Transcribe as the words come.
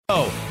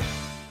You're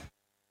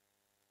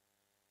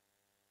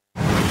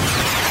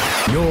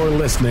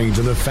listening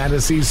to the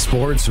Fantasy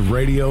Sports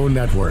Radio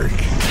Network.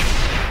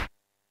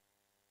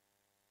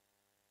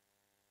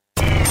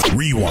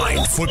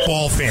 Rewind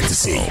Football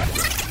Fantasy.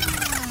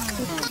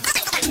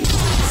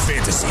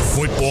 Fantasy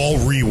Football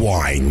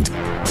Rewind.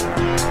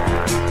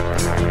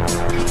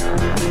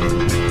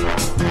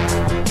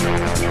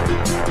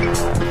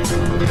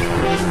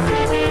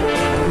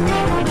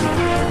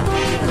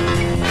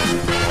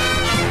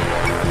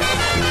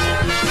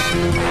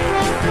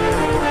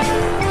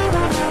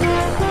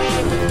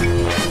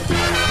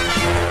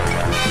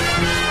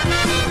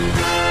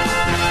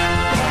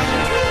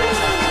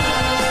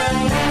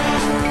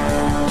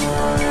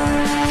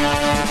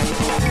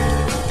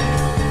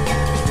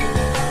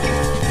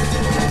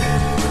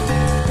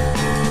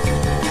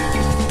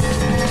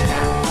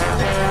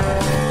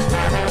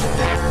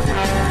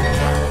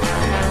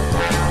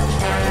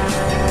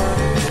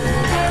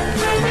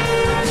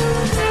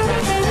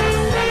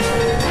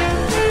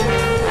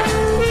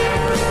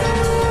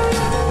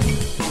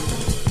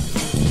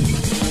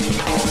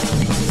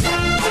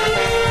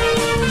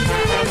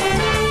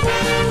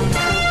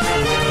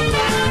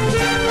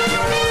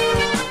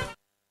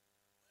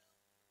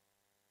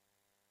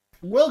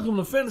 Welcome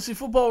to Fantasy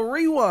Football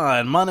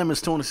Rewind. My name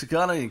is Tony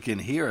Cicada. You can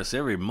hear us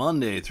every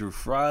Monday through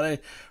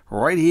Friday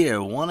right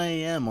here, 1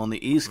 a.m. on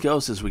the East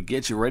Coast as we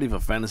get you ready for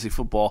Fantasy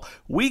Football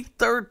Week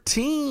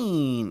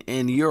 13.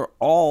 And you're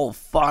all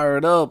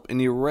fired up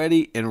and you're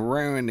ready and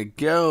raring to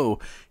go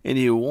and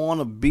you want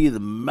to be the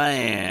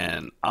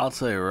man. I'll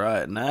tell you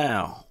right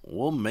now,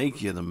 we'll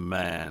make you the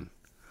man.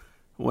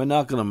 We're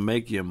not going to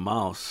make you a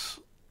mouse.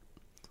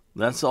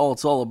 That's all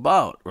it's all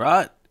about,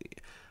 right?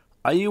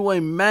 Are you a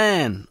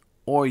man?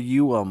 Or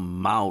you a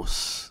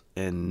mouse,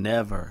 and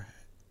never,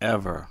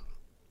 ever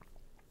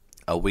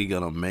are we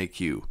going to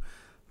make you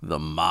the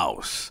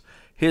mouse.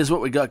 Here's what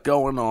we got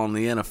going on in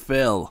the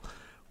NFL.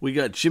 We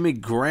got Jimmy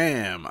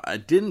Graham. I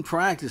didn't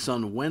practice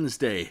on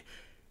Wednesday.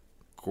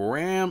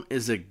 Graham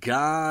is a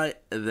guy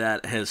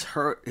that has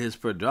hurt his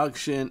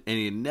production, and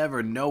you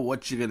never know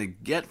what you're going to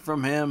get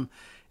from him,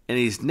 and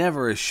he's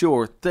never a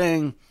sure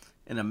thing.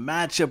 In a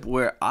matchup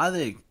where I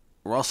think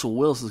Russell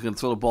Wilson's going to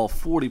throw the ball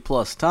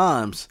 40-plus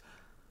times,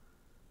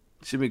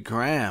 Jimmy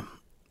Graham,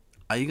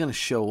 are you going to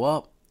show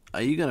up?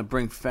 Are you going to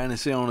bring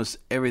fantasy owners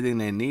everything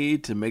they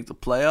need to make the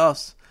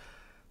playoffs?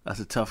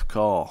 That's a tough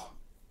call.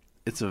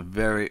 It's a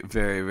very,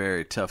 very,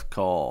 very tough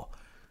call.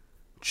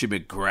 Jimmy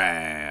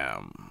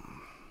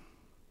Graham.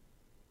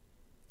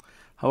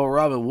 How about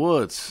Robert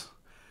Woods?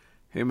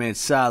 He remained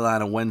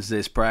sidelined on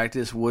Wednesday's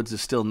practice. Woods is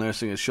still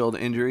nursing a shoulder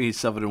injury he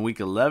suffered in Week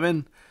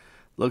 11.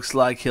 Looks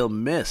like he'll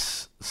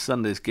miss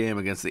Sunday's game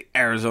against the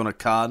Arizona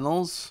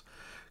Cardinals.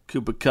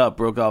 Cooper Kupp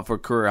broke out for a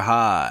career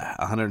high,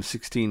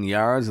 116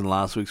 yards in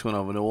last week's win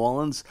over New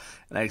Orleans,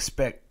 and I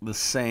expect the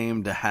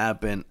same to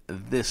happen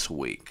this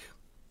week.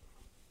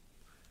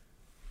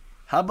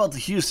 How about the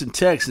Houston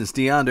Texans'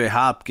 DeAndre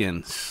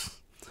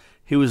Hopkins?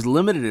 He was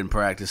limited in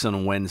practice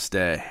on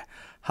Wednesday.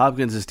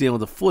 Hopkins is dealing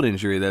with a foot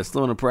injury that's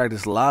thrown in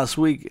practice last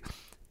week,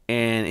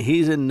 and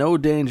he's in no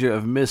danger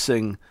of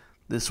missing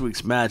this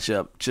week's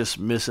matchup, just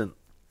missing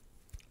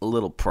a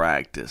little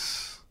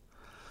practice.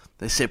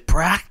 They say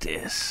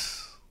practice.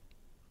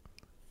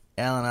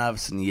 Allen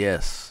Iverson,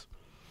 yes.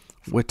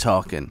 We're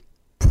talking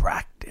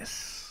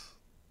practice.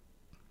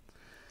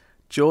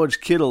 George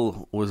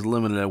Kittle was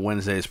limited at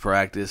Wednesday's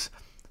practice.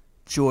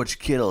 George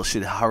Kittle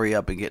should hurry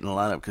up and get in the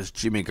lineup because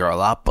Jimmy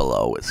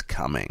Garoppolo is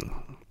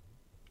coming.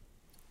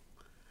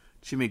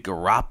 Jimmy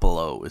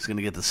Garoppolo is going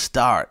to get the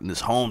start in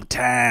his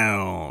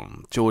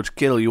hometown. George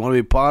Kittle, you want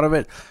to be part of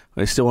it?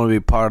 Or you still want to be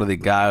part of the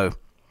guy,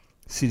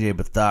 C.J.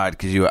 Beathard,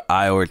 because you were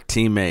Iowa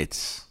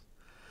teammates?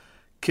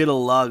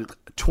 Kittle logged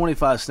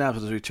 25 snaps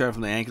at his return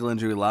from the ankle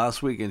injury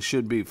last week and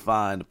should be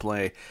fine to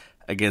play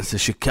against the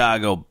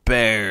Chicago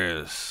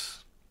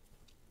Bears.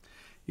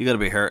 You got to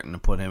be hurting to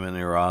put him in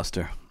your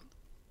roster.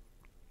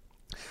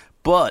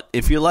 But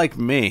if you're like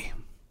me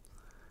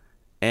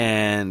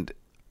and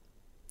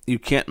you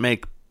can't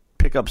make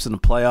pickups in the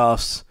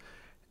playoffs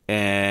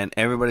and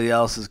everybody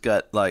else has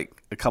got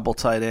like a couple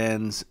tight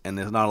ends and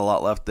there's not a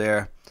lot left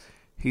there,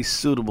 he's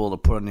suitable to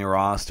put on your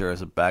roster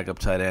as a backup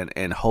tight end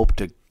and hope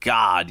to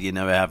God you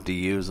never have to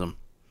use him.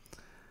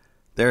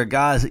 There are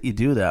guys that you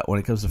do that when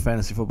it comes to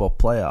fantasy football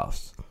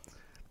playoffs.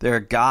 There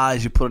are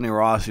guys you put on your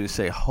roster, you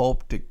say,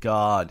 hope to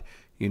God,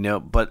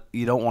 but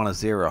you don't want a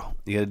zero.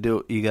 You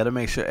got to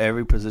make sure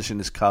every position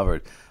is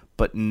covered,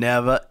 but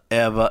never,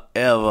 ever,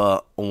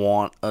 ever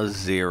want a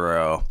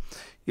zero.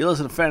 You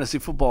listen to Fantasy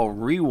Football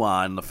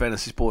Rewind on the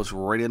Fantasy Sports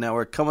Radio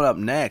Network. Coming up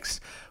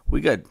next, we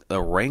got the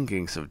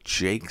rankings of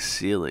Jake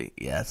Seeley.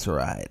 Yeah, that's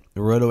right.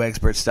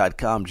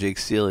 RotoExperts.com, Jake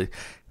Seeley.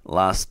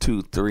 Last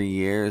 2-3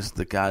 years,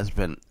 the guy's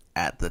been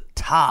at the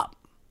top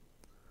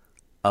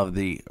of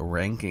the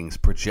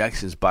rankings,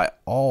 projections by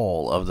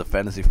all of the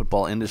fantasy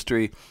football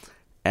industry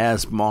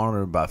as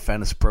monitored by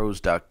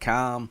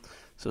fantasypros.com.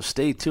 So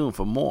stay tuned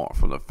for more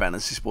from the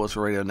Fantasy Sports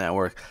Radio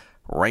Network.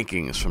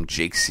 Rankings from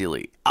Jake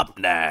Seeley. Up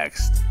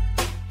next.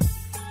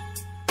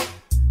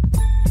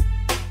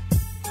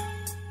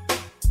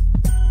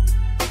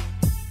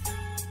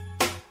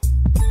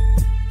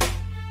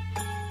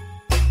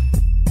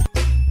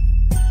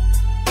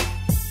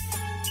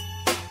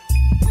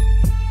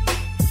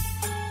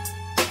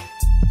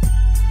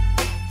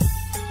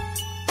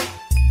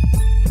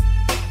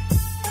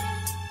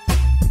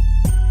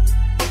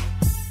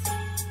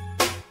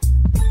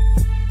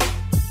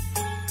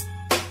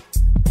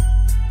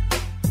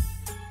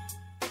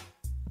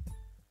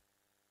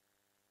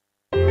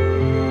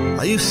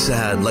 Are you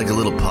sad like a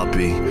little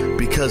puppy?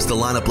 Because the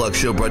Lineup Lock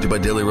Show, brought to you by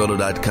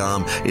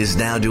DailyRoto.com, is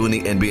now doing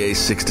the NBA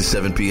 6 to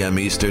 7 p.m.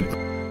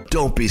 Eastern.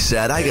 Don't be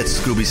sad. I got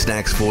Scooby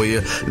Snacks for you.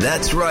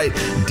 That's right.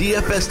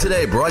 DFS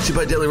Today, brought to you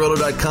by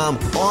DailyRoto.com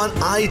on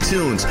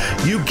iTunes.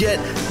 You get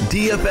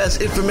DFS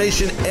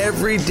information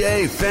every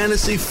day.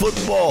 Fantasy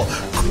football,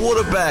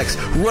 quarterbacks,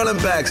 running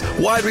backs,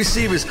 wide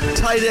receivers,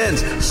 tight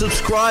ends.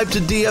 Subscribe to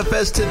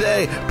DFS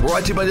Today,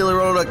 brought to you by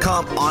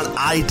DailyRoto.com on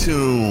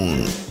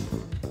iTunes.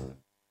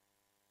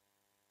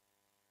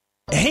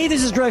 Hey,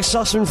 this is Greg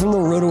Sussman from the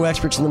Roto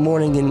Experts in the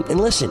Morning, and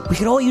listen, we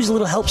could all use a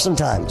little help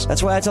sometimes.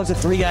 That's why I talk to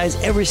 3 guys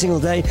every single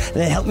day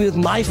that help me with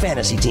my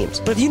fantasy teams.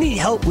 But if you need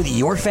help with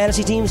your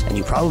fantasy teams, and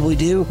you probably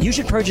do, you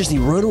should purchase the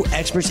Roto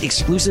Experts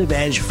Exclusive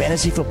Edge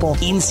Fantasy Football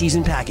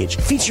In-Season Package,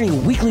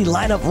 featuring weekly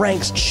lineup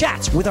ranks,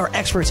 chats with our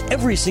experts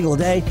every single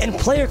day, and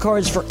player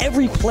cards for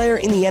every player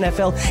in the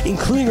NFL,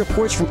 including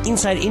reports from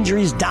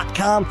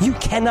InsideInjuries.com. You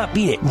cannot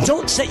beat it.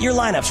 Don't set your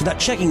lineups without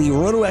checking the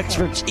Roto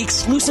Experts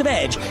Exclusive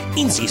Edge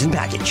In-Season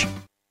Package.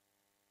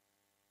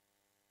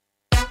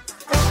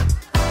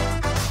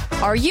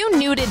 Are you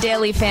new to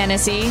daily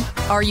fantasy?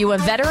 Are you a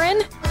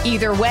veteran?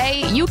 Either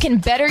way, you can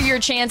better your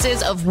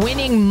chances of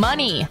winning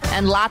money,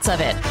 and lots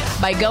of it,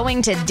 by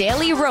going to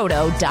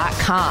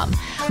dailyroto.com.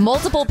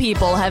 Multiple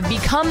people have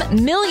become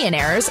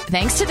millionaires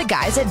thanks to the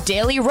guys at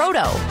Daily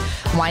Roto.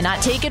 Why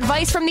not take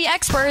advice from the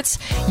experts?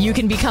 You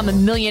can become a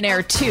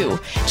millionaire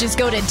too. Just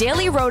go to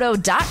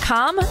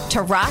dailyroto.com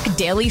to rock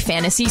daily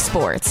fantasy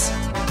sports.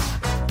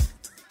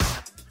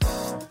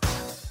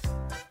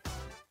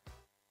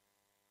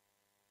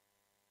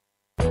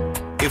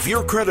 If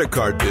your credit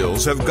card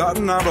bills have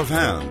gotten out of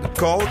hand,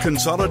 call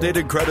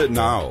Consolidated Credit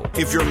now.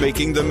 If you're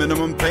making the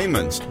minimum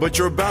payments, but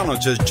your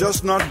balance is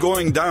just not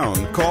going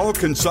down, call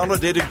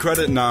Consolidated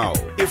Credit now.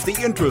 If the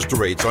interest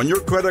rates on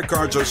your credit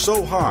cards are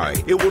so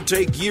high, it will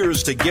take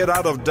years to get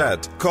out of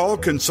debt, call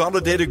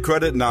Consolidated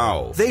Credit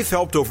now. They've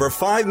helped over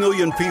 5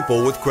 million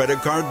people with credit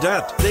card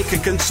debt. They can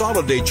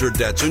consolidate your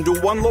debts into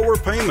one lower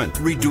payment,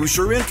 reduce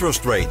your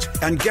interest rates,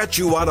 and get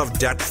you out of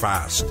debt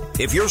fast.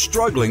 If you're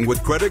struggling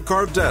with credit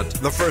card debt,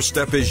 the first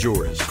step is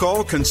yours.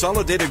 Call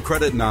Consolidated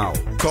Credit now.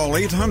 Call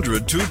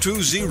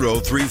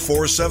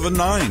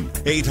 800-220-3479.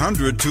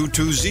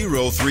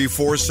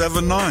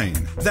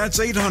 800-220-3479. That's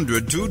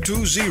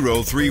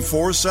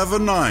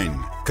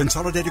 800-220-3479.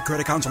 Consolidated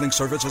Credit Counseling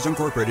Services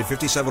Incorporated,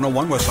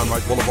 5701 West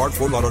Sunrise Boulevard,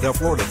 Fort Lauderdale,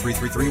 Florida,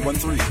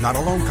 33313. Not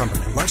a loan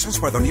company.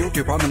 Licensed by the New York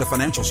Department of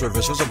Financial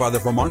Services and by the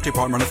Vermont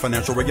Department of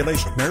Financial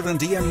Regulation. Maryland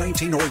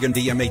DM19, Oregon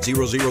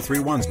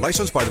DM80031.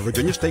 Licensed by the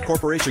Virginia State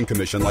Corporation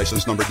Commission.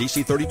 License number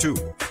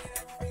DC32.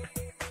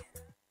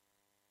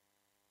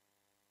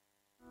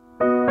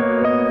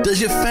 Does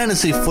your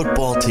fantasy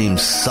football team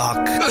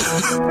suck?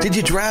 Did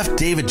you draft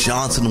David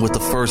Johnson with the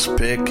first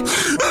pick?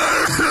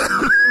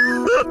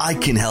 I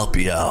can help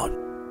you out.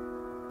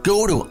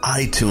 Go to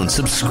iTunes,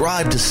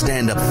 subscribe to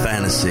Stand Up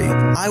Fantasy.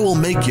 I will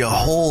make your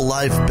whole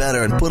life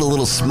better and put a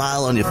little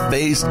smile on your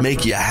face,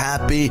 make you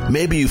happy.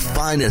 Maybe you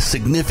find a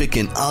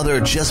significant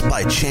other just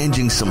by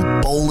changing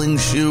some bowling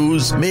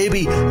shoes.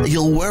 Maybe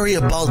you'll worry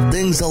about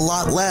things a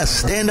lot less.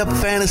 Stand Up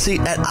Fantasy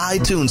at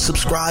iTunes.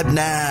 Subscribe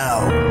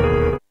now.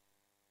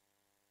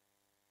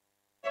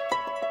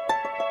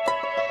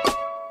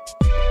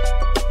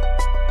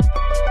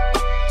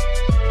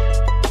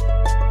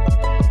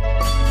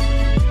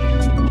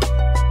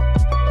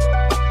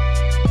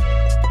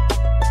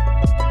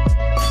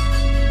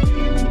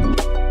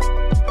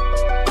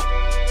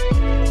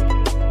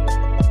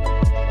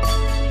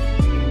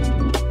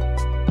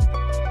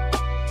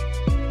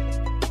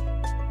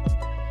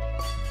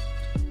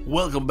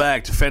 Welcome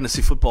back to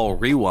Fantasy Football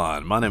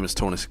Rewind. My name is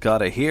Tony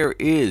Cicada. Here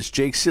is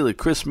Jake Seeley,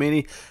 Chris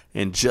Meany,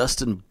 and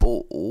Justin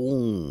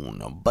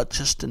Boone. But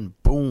Justin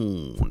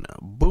Boone,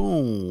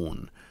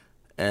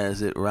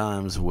 as it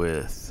rhymes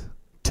with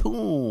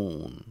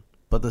tune,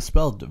 but they're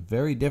spelled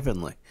very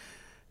differently.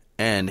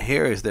 And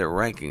here is their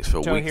rankings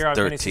for Joe Week here on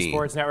 13. Fantasy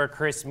Sports Network,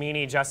 Chris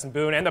Meany, Justin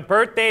Boone, and the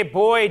birthday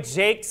boy,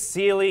 Jake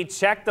Seeley.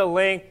 Check the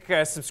link.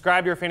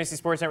 Subscribe to your Fantasy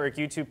Sports Network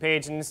YouTube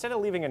page. And instead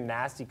of leaving a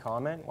nasty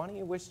comment, why don't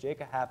you wish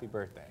Jake a happy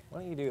birthday?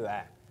 Why don't you do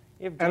that?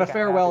 And a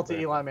farewell to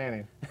Eli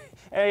Manning.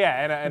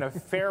 and a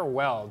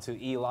farewell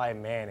to Eli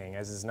Manning,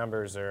 as his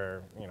numbers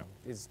are,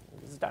 he's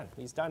done.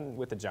 He's done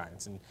with the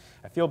Giants. And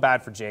I feel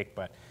bad for Jake,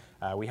 but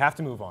we have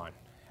to move on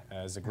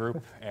as a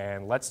group,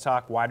 and let's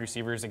talk wide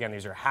receivers. Again,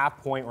 these are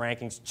half-point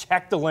rankings.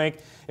 Check the link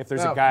if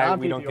there's a guy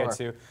we don't get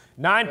to.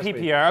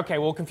 Non-PPR. Okay,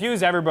 we'll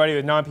confuse everybody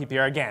with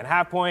non-PPR. Again,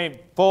 half-point,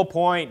 full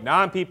point,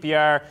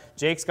 non-PPR.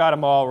 Jake's got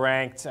them all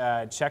ranked.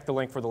 Check the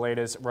link for the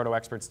latest,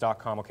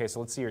 rotoexperts.com. Okay, so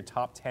let's see your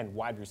top 10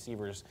 wide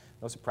receivers.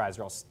 No surprise,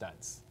 they're all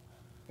studs.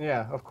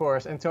 Yeah, of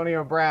course.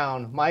 Antonio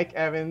Brown, Mike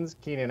Evans,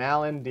 Keenan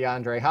Allen,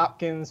 DeAndre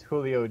Hopkins,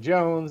 Julio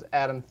Jones,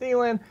 Adam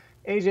Thielen,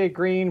 A.J.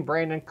 Green,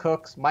 Brandon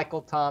Cooks,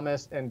 Michael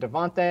Thomas, and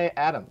Davante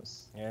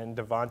Adams. And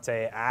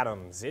Davante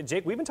Adams.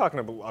 Jake, we've been talking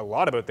a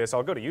lot about this.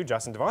 I'll go to you,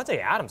 Justin.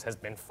 Davante Adams has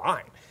been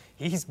fine.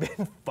 he's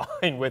been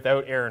fine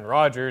without Aaron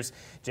Rodgers.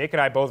 Jake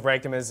and I both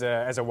ranked him as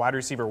a wide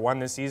receiver 1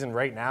 this season.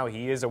 Right now,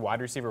 he is a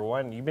wide receiver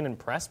 1. You've been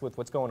impressed with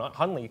what's going on.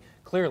 Hundley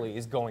clearly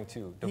is going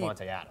to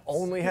Davante Adams.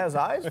 Only has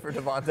eyes for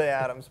Davante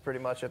Adams pretty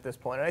much at this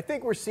point. And I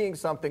think we're seeing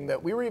something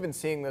that we were even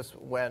seeing this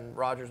when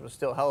Rodgers was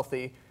still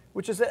healthy,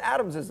 which is that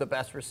Adams is the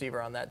best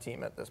receiver on that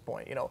team at this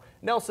point.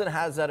 Nelson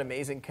has that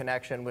amazing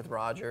connection with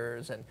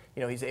Rodgers, and,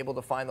 he's able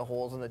to find the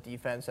holes in the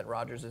defense, and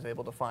Rodgers is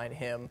able to find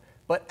him.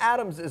 But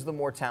Adams is the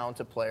more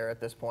talented player at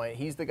this point.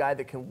 He's the guy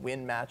that can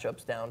win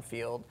matchups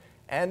downfield.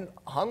 And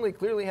Hundley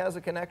clearly has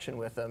a connection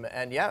with him.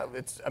 And, yeah,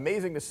 it's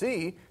amazing to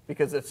see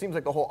because it seems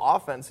like the whole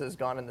offense has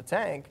gone in the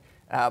tank.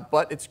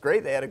 But it's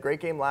great. They had a great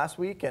game last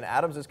week, and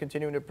Adams is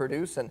continuing to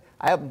produce. And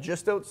I have him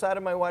just outside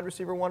of my wide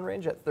receiver 1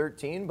 range at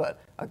 13,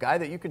 but a guy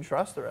that you can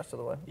trust the rest of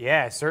the way.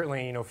 Yeah,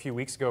 certainly. A few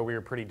weeks ago we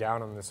were pretty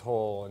down on this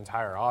whole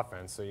entire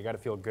offense, so you got to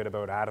feel good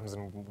about Adams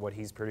and what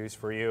he's produced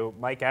for you.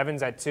 Mike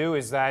Evans at 2,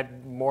 is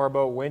that more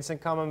about Winston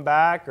coming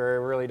back, or it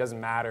really doesn't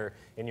matter,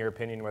 in your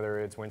opinion, whether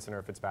it's Winston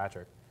or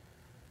Fitzpatrick?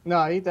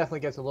 No, he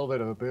definitely gets a little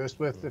bit of a boost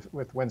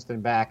with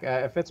Winston back.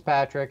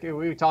 Fitzpatrick,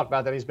 we talked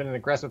about that. He's been an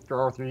aggressive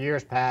thrower through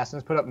years past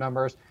and has put up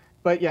numbers.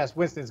 But, yes,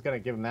 Winston's going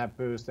to give him that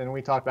boost. And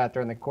we talked about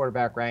during the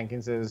quarterback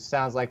rankings is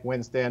sounds like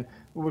Winston,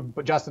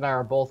 Justin and I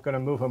are both going to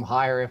move him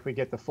higher if we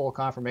get the full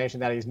confirmation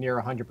that he's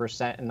near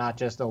 100% and not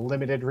just a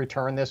limited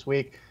return this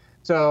week.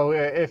 So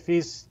if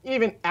he's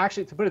even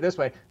actually, to put it this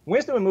way,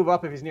 Winston would move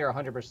up if he's near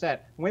 100%.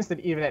 Winston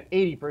even at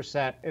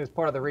 80% is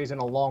part of the reason,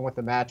 along with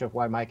the matchup,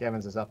 why Mike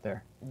Evans is up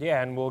there.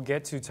 Yeah, and we'll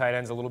get to tight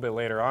ends a little bit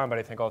later on, but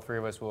I think all three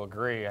of us will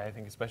agree, I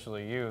think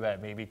especially you,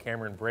 that maybe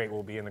Cameron Brate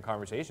will be in the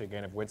conversation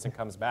again if Winston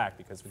comes back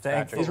because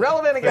Fitzpatrick, he's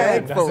relevant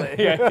again. Thankfully.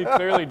 Yeah, he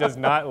clearly does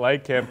not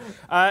like him.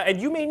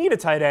 And you may need a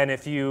tight end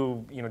if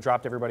you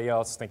dropped everybody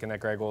else thinking that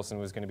Greg Olsen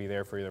was going to be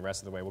there for you the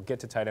rest of the way. We'll get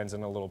to tight ends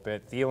in a little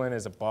bit. Thielen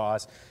is a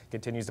boss,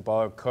 continues to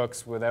ball out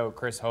Cooks without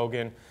Chris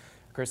Hogan.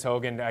 Chris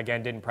Hogan,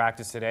 again, didn't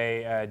practice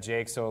today,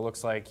 Jake, so it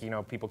looks like,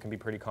 people can be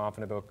pretty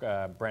confident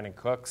about Brandon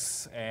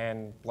Cooks.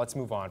 And let's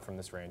move on from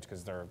this range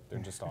because they're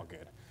just all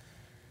good.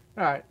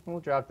 All right, we'll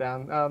drop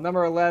down.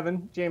 Number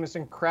 11,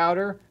 Jamison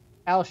Crowder,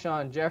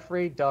 Alshon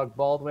Jeffrey, Doug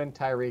Baldwin,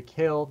 Tyreek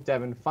Hill,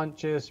 Devin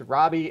Funchess,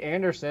 Robbie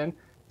Anderson,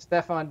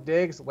 Stephon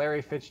Diggs,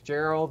 Larry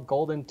Fitzgerald,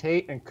 Golden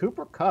Tate, and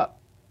Cooper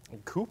Kupp.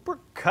 Cooper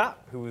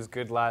Kupp, who was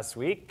good last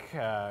week,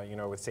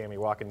 with Sammy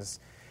Watkins.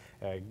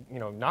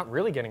 Not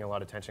really getting a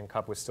lot of attention.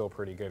 Kupp was still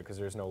pretty good because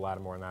there's no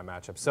Lattimore in that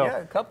matchup. So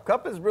yeah,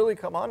 Kupp has really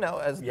come on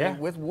now.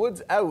 With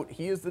Woods out,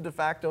 he is the de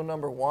facto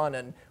number one.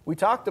 And we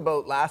talked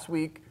about last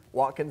week,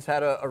 Watkins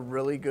had a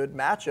really good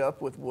matchup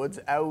with Woods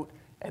out,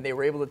 and they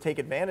were able to take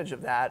advantage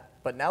of that.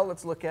 But now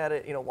let's look at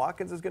it.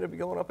 Watkins is going to be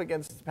going up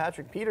against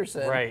Patrick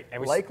Peterson. Right.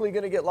 Likely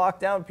going to get locked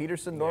down.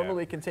 Peterson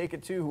normally can take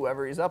it to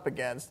whoever he's up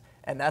against,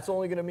 and that's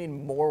only going to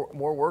mean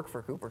more work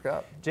for Cooper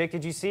Kupp. Jake,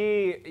 did you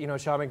see,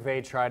 Sean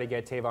McVay try to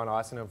get Tavon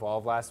Austin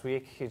involved last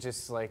week?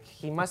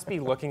 He must be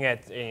looking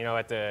at,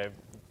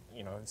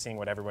 seeing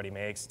what everybody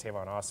makes.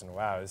 Tavon Austin,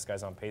 wow, this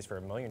guy's on pace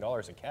for $1 million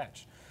a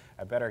catch.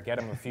 I better get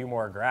him a few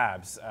more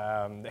grabs.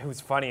 It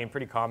was funny and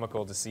pretty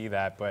comical to see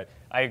that, but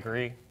I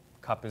agree.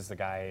 Kupp is the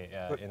guy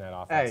in that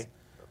offense. Hey,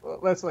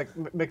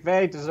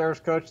 McVay deserves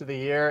Coach of the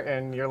Year,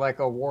 and you're like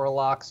a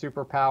warlock,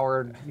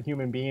 super-powered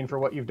human being for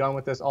what you've done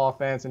with this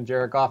offense and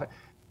Jared Goff.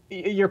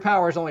 Your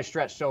power is only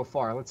stretched so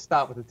far. Let's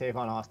stop with the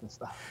Tavon Austin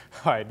stuff.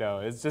 I know.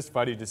 It's just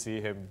funny to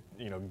see him,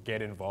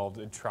 get involved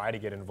and try to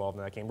get involved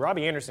in that game.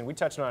 Robbie Anderson, we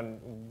touched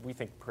on, we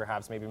think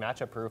perhaps maybe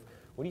matchup proof.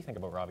 What do you think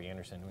about Robbie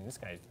Anderson? I mean, this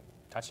guy's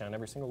touchdown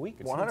every single week.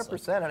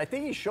 100%. And I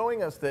think he's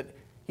showing us that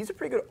he's a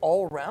pretty good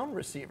all-around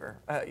receiver.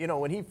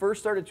 When he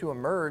first started to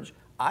emerge,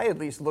 I at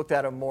least looked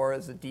at him more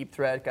as a deep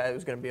threat guy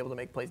who's going to be able to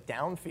make plays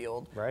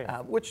downfield,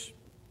 right. Which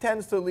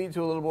tends to lead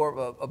to a little more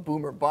of a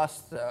boomer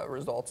bust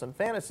results in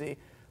fantasy.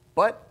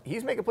 But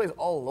he's making plays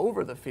all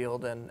over the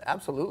field, and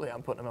absolutely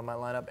I'm putting him in my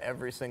lineup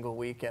every single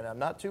week, and I'm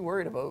not too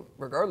worried about,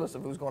 regardless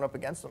of who's going up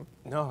against him.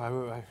 No,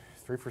 I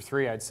 3 for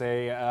 3, I'd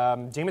say.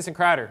 Jamison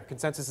Crowder,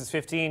 consensus is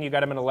 15. You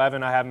got him in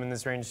 11. I have him in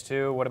this range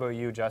too. What about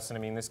you, Justin? I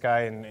mean, this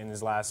guy in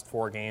his last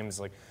 4 games,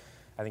 I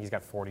think he's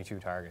got 42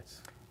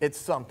 targets. It's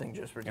something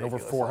just ridiculous.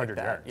 And over 400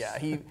 like yards. Yeah,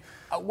 he,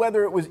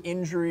 whether it was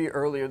injury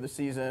earlier this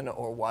season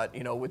or what,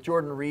 with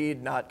Jordan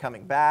Reed not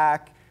coming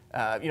back,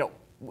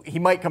 he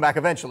might come back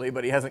eventually,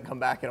 but he hasn't come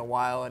back in a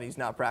while, and he's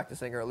not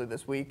practicing early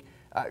this week.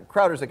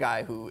 Crowder's a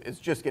guy who is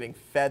just getting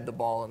fed the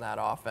ball in that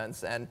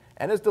offense and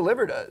has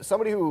delivered.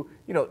 Somebody who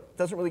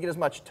doesn't really get as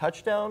much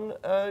touchdown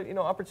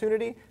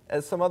opportunity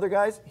as some other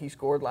guys. He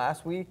scored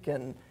last week,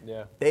 and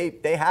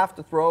they have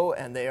to throw,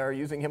 and they are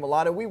using him a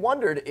lot. And we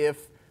wondered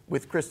if,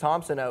 with Chris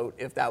Thompson out,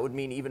 if that would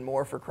mean even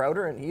more for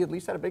Crowder, and he at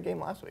least had a big game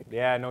last week.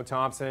 Yeah, no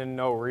Thompson,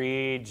 no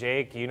Reed.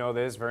 Jake, you know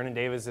this. Vernon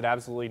Davis did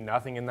absolutely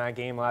nothing in that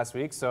game last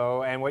week.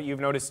 So, and what you've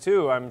noticed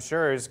too, I'm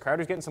sure, is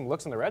Crowder's getting some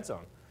looks in the red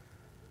zone.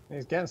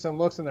 He's getting some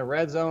looks in the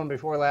red zone.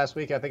 Before last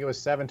week, I think it was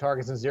 7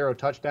 targets and 0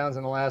 touchdowns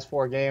in the last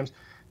 4 games.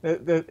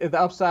 The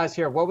upsides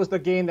here, what was the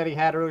game that he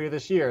had earlier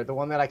this year? The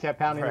one that I kept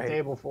pounding the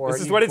table for.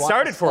 This is what it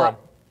started for him.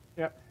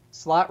 Yeah.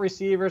 slot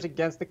receivers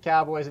against the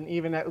Cowboys, and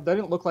even it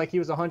didn't look like he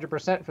was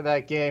 100% for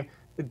that game.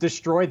 It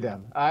destroyed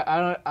them.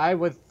 I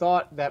would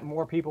thought that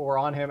more people were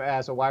on him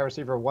as a wide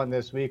receiver 1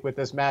 this week with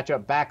this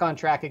matchup back on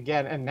track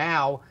again, and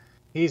now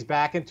he's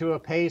back into a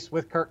pace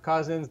with Kirk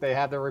Cousins. They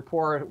have the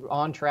rapport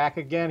on track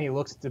again. He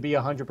looks to be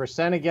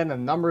 100% again. The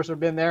numbers have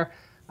been there.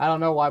 I don't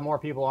know why more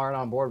people aren't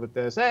on board with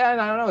this. And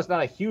I don't know, it's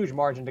not a huge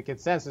margin to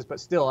consensus, but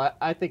still,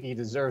 I think he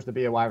deserves to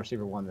be a wide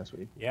receiver 1 this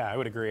week. Yeah, I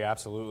would agree,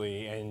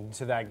 absolutely. And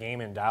to that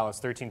game in Dallas,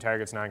 13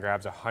 targets, 9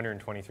 grabs,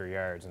 123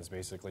 yards, and it's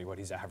basically what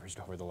he's averaged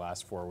over the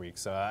last 4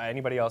 weeks.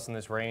 Anybody else in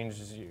this range,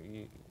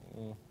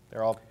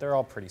 they're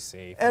all pretty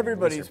safe.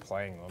 Everybody's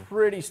playing them.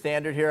 Pretty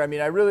standard here. I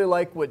mean, I really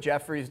like what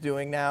Jeffrey's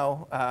doing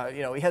now.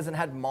 He hasn't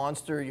had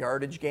monster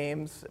yardage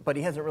games, but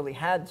he hasn't really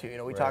had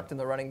to. We talked in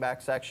the running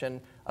back section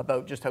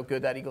about just how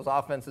good that Eagles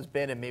offense has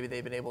been, and maybe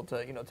they've been able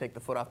to, take the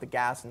foot off the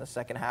gas in the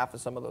second half of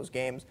some of those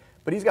games.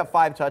 But he's got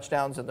 5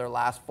 touchdowns in their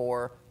last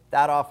 4.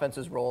 That offense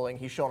is rolling.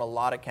 He's shown a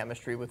lot of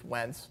chemistry with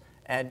Wentz.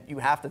 And you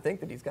have to think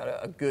that he's got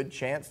a good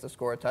chance to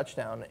score a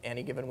touchdown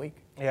any given week.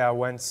 Yeah,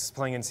 Wentz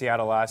playing in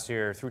Seattle last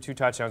year, threw 2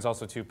 touchdowns,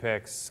 also 2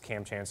 picks.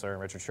 Cam Chancellor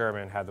and Richard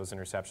Sherman had those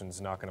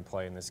interceptions, not going to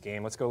play in this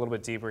game. Let's go a little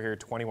bit deeper here,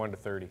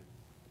 21-30.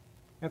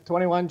 At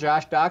 21,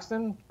 Josh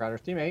Doxson,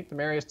 Crowder's teammate,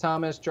 Demaryius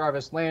Thomas,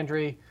 Jarvis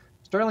Landry,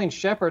 Sterling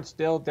Shepard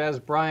still,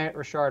 Dez Bryant,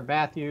 Rashard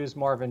Matthews,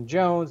 Marvin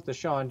Jones,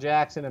 Deshaun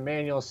Jackson,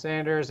 Emmanuel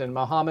Sanders, and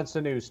Mohamed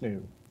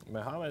Sanu.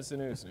 Mohamed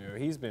Sanu,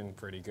 he's been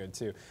pretty good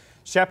too.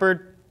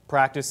 Shepard,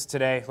 practice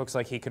today. Looks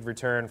like he could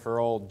return for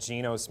old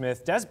Geno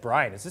Smith. Dez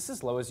Bryant, is this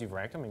as low as you've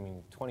ranked him? I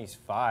mean,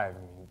 25.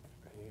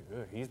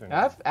 He's been.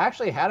 I've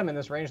actually had him in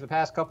this range the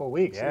past couple of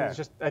weeks. Yeah. It's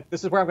just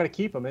this is where I'm going to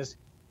keep him.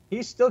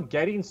 He's still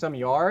getting some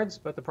yards,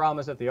 but the problem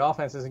is that the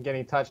offense isn't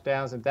getting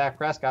touchdowns, and Dak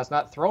Prescott's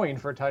not throwing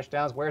for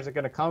touchdowns. Where's it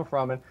going to come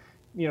from? And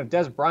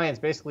Dez Bryant's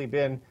basically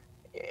been,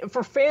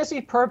 for fantasy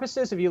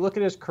purposes, if you look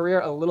at his career,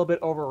 a little bit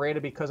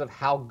overrated because of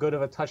how good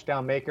of a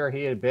touchdown maker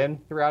he had been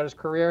throughout his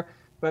career.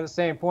 But at the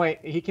same point,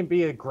 he can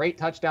be a great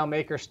touchdown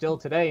maker still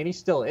today, and he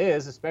still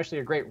is, especially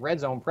a great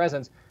red zone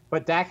presence.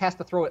 But Dak has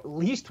to throw at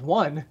least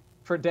one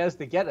for Dez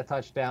to get a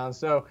touchdown.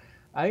 So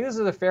I think this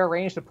is a fair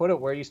range to put it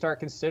where you start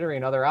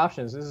considering other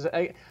options. This is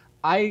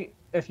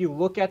if you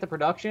look at the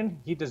production,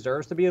 he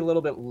deserves to be a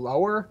little bit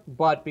lower,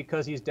 but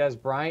because he's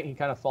Dez Bryant, he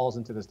kind of falls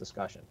into this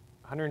discussion.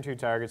 102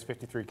 targets,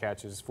 53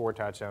 catches, 4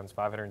 touchdowns,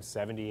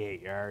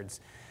 578 yards.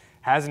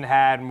 Hasn't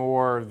had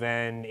more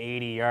than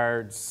 80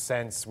 yards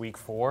since week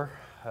 4.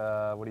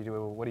 What do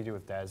you do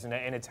with Dez?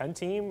 In a 10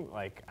 team,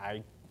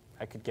 I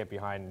could get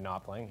behind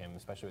not playing him,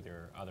 especially with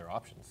your other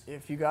options.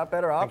 If you got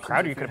better options.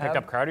 Crowder, you could have picked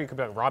up Crowder. You could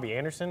have Robbie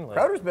Anderson.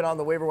 Crowder's been on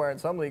the waiver wire in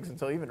some leagues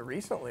until even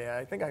recently.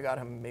 I think I got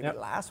him maybe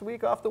last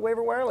week off the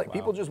waiver wire.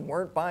 People just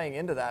weren't buying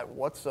into that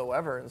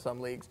whatsoever in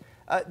some leagues.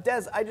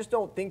 Dez, I just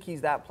don't think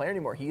he's that player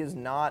anymore. He is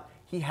not.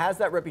 He has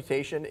that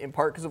reputation in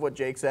part because of what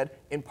Jake said,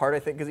 in part I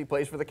think because he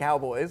plays for the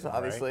Cowboys,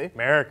 obviously. Right.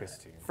 America's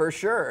team. For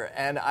sure.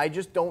 And I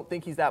just don't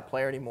think he's that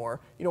player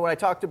anymore. When I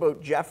talked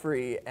about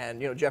Jeffrey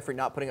and, Jeffrey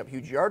not putting up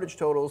huge yardage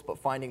totals but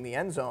finding the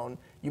end zone,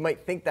 you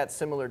might think that's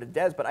similar to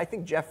Dez, but I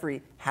think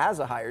Jeffrey has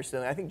a higher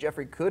ceiling. I think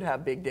Jeffrey could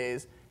have big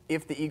days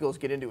if the Eagles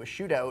get into a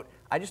shootout.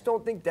 I just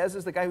don't think Dez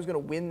is the guy who's going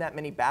to win that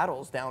many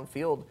battles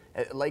downfield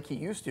like he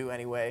used to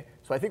anyway.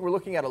 So I think we're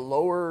looking at a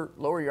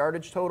lower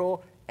yardage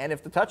total. And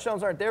if the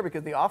touchdowns aren't there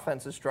because the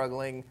offense is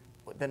struggling,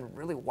 then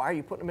really why are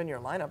you putting him in your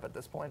lineup at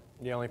this point?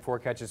 Yeah, only 4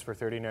 catches for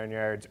 39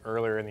 yards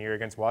earlier in the year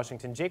against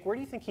Washington. Jake, where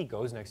do you think he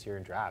goes next year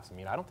in drafts? I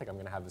mean, I don't think I'm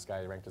going to have this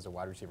guy ranked as a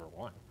wide receiver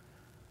 1.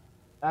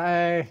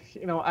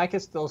 I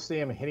could still see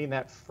him hitting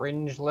that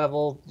fringe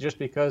level just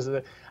because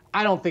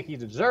I don't think he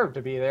deserved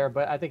to be there,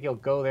 but I think he'll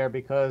go there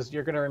because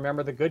you're going to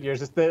remember the good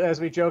years. It's as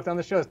we joked on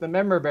the show, it's the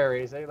member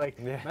berries.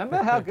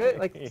 Remember how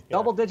good,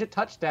 double-digit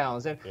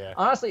touchdowns. And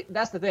honestly,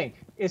 that's the thing.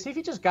 Is if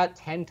he just got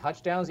 10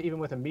 touchdowns, even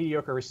with a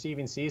mediocre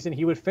receiving season,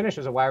 he would finish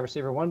as a wide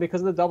receiver 1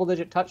 because of the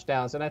double-digit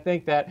touchdowns. And I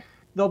think that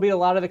there'll be a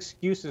lot of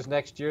excuses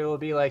next year. It'll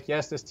be like,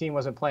 yes, this team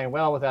wasn't playing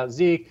well without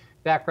Zeke.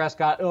 Dak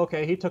Prescott,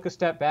 okay, he took a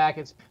step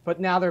back. But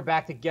now they're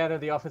back together.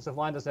 The offensive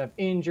line doesn't have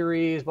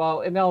injuries.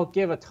 Well, and they'll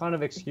give a ton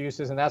of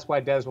excuses, and that's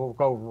why Dez will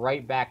go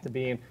right back to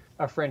being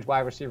a fringe wide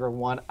receiver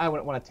 1. I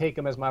wouldn't want to take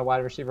him as my wide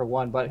receiver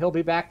 1, but he'll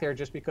be back there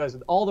just because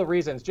of all the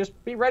reasons. Just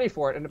be ready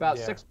for it in about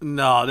 6.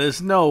 No,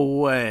 there's no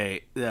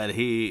way that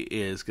he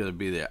is going to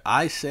be there.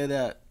 I say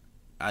that.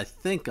 I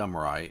think I'm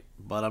right,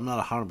 but I'm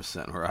not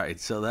 100% right.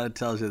 So that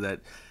tells you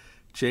that.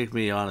 Jake,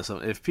 me honest,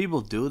 if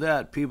people do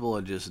that, people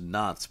are just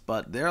nuts.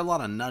 But there are a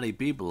lot of nutty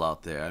people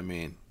out there. I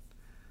mean,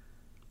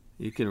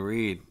 you can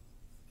read.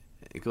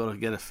 You go to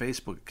get a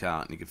Facebook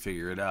account and you can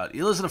figure it out.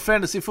 You listen to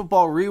Fantasy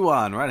Football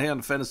Rewind right here on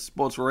the Fantasy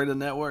Sports Radio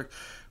Network,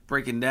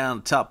 breaking down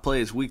the top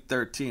plays Week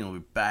 13. We'll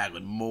be back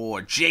with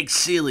more. Jake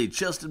Seeley,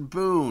 Justin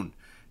Boone,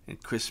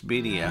 and Chris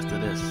Beatty after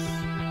this.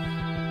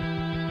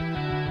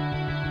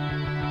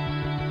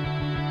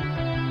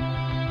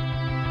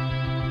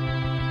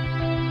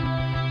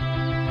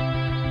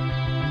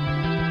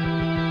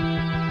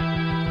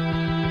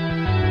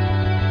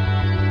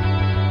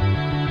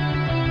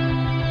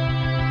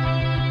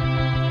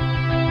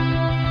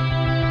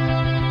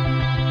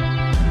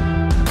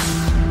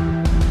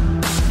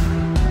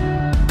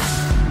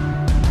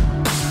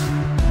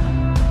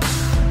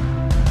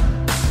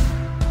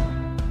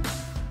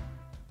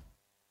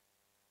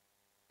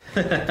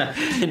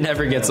 It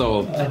never gets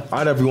old. All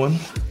right, everyone.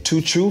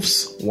 2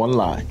 truths, 1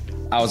 lie.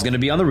 I was going to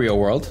be on The Real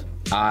World.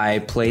 I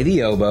play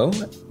the oboe.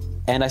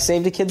 And I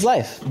saved a kid's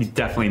life. You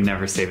definitely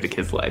never saved a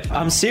kid's life.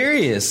 I'm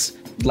serious.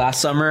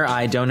 Last summer,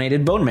 I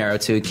donated bone marrow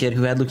to a kid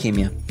who had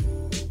leukemia.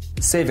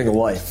 Saving a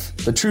life.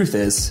 The truth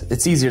is,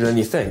 it's easier than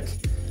you think.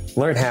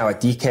 Learn how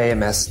at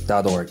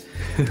dkms.org.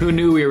 Who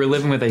knew we were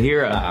living with a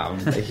hero?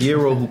 A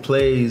hero who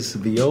plays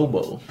the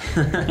oboe.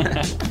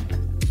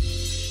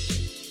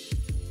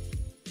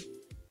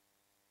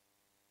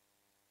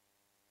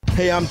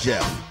 Hey, I'm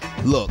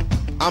Jeff. Look,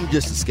 I'm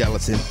just a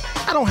skeleton.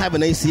 I don't have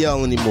an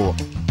ACL anymore,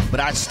 but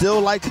I'd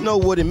still like to know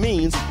what it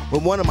means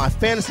when one of my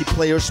fantasy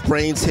players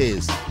sprains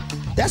his.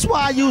 That's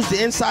why I use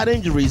the Inside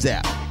Injuries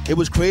app. It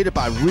was created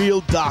by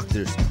real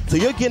doctors, so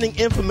you're getting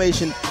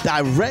information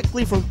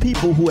directly from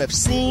people who have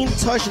seen,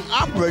 touched, and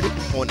operated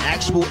on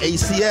actual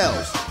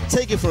ACLs.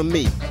 Take it from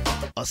me,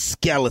 a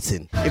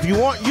skeleton. If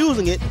you aren't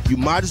using it, you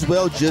might as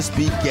well just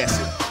be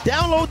guessing.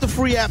 Download the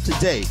free app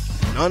today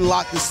and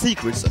unlock the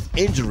secrets of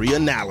injury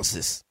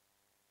analysis.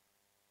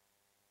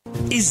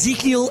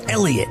 Ezekiel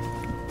Elliott,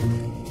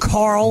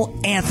 Carl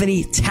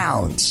Anthony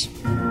Towns,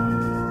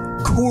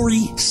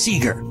 Corey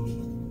Seager.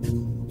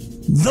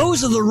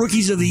 Those are the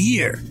rookies of the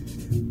year,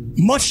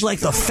 much like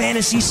the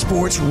Fantasy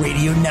Sports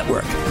Radio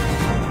Network.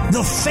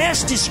 The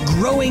fastest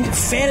growing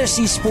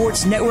fantasy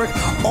sports network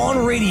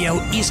on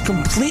radio is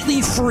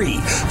completely free,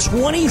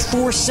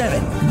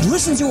 24/7.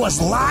 Listen to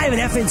us live at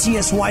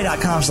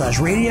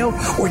fntsy.com/radio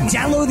or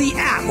download the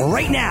app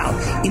right now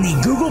in the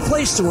Google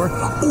Play Store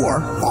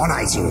or on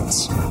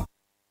iTunes.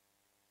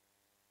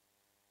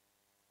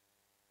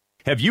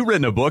 Have you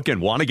written a book and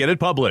want to get it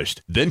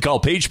published? Then call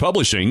Page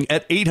Publishing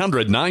at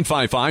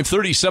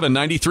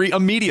 800-955-3793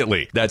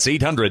 immediately. That's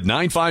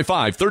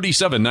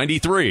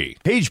 800-955-3793.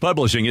 Page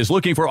Publishing is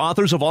looking for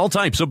authors of all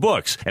types of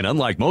books. And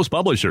unlike most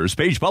publishers,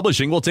 Page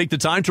Publishing will take the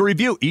time to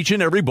review each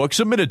and every book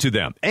submitted to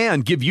them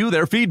and give you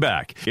their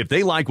feedback. If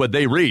they like what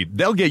they read,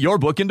 they'll get your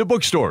book into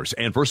bookstores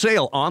and for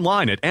sale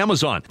online at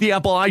Amazon, the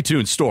Apple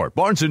iTunes Store,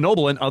 Barnes &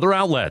 Noble, and other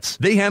outlets.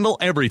 They handle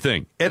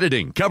everything: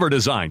 editing, cover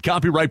design,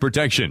 copyright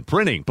protection,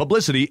 printing,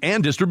 publicity, and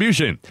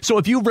distribution. So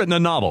if you've written a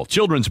novel,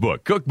 children's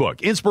book,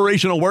 cookbook,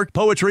 inspirational work,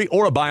 poetry,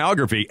 or a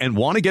biography and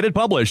want to get it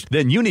published,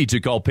 then you need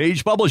to call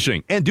Page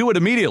Publishing and do it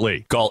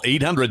immediately. Call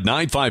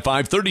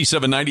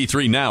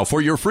 800-955-3793 now for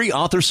your free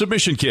author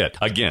submission kit.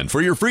 Again,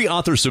 for your free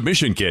author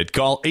submission kit,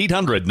 call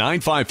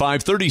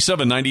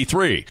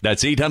 800-955-3793.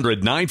 That's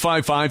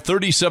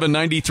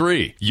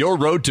 800-955-3793. Your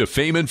road to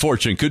fame and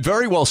fortune could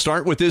very well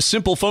start with this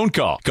simple phone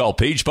call. Call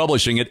Page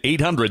Publishing at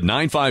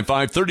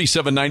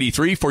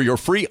 800-955-3793 for your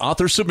free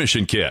author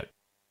submission kit.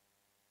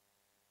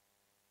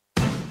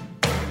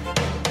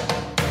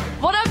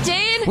 What up,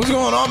 Dane? What's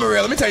going on,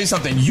 Maria? Let me tell you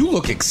something. You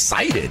look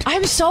excited.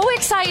 I'm so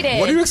excited.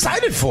 What are you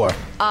excited for?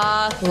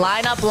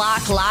 Lineup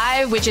Block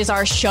Live, which is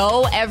our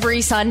show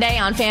every Sunday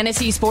on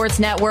Fantasy Sports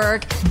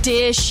Network,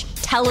 Dish,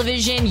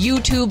 television,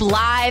 YouTube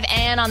Live,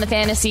 and on the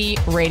Fantasy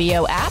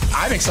Radio app.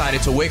 I'm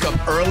excited to wake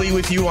up early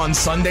with you on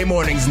Sunday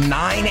mornings,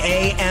 9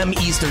 a.m.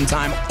 Eastern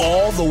time,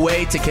 all the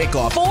way to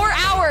kickoff. 4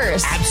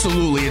 hours.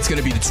 Absolutely. It's going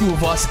to be the two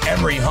of us,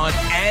 Emery Hunt,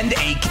 and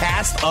a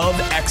cast of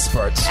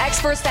experts.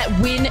 Experts that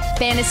win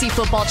fantasy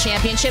football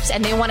championships,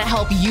 and they want to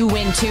help you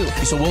win too.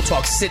 So we'll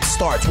talk sit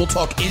starts, we'll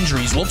talk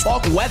injuries, we'll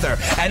talk weather,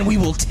 and we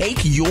will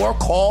take your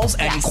calls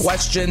and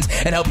questions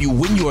and help you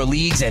win your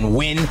leagues and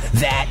win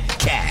that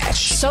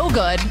cash. So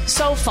good.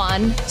 So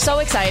fun. So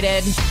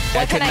excited.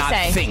 What can I say? I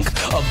cannot think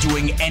of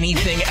doing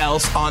anything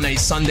else on a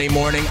Sunday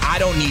morning. I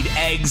don't need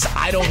eggs.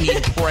 I don't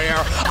need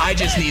prayer. I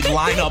just need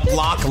Lineup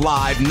Block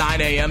Live, 9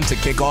 a.m. to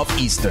kick off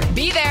Eastern.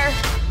 Be there.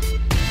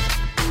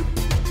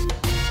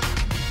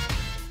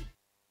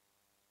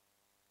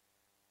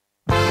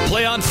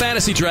 Play on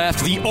Fantasy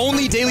Draft, the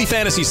only daily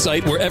fantasy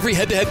site where every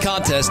head-to-head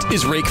contest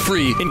is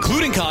rake-free,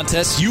 including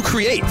contests you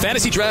create.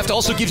 Fantasy Draft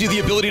also gives you the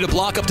ability to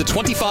block up to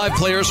 25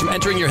 players from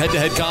entering your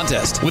head-to-head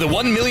contest. With a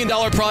 $1 million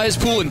prize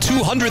pool and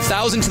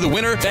 $200,000 to the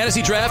winner,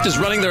 Fantasy Draft is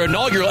running their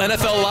inaugural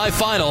NFL Live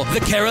Final,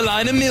 the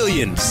Carolina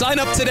Million. Sign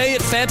up today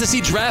at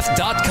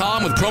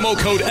fantasydraft.com with promo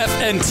code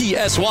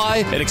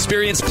FNTSY and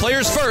experience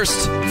players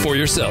first for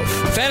yourself.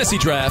 Fantasy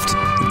Draft,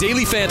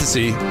 daily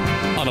fantasy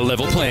on a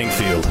level playing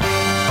field.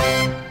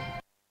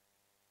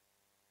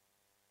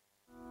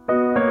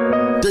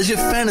 Does your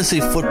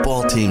fantasy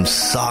football team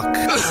suck?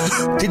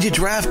 Did you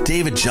draft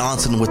David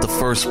Johnson with the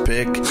first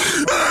pick?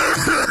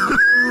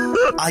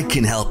 I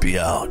can help you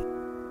out.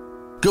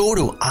 Go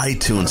to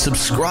iTunes,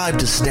 subscribe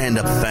to Stand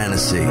Up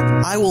Fantasy.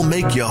 I will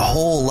make your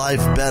whole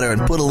life better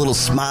and put a little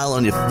smile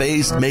on your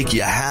face, make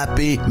you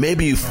happy.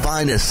 Maybe you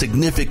find a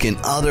significant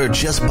other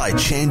just by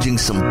changing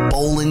some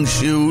bowling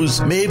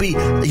shoes. Maybe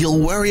you'll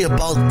worry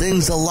about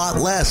things a lot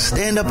less.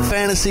 Stand Up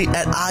Fantasy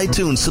at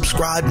iTunes.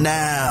 Subscribe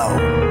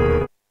now.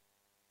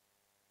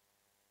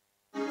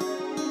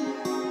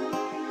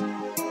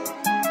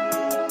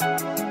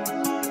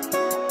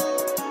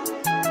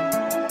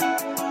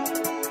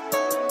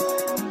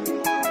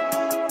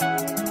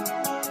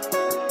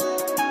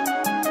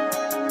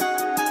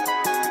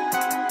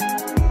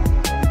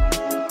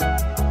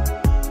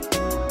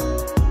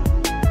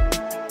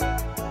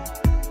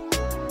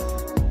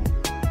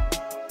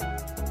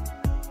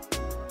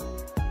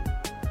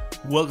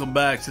 Welcome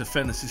back to the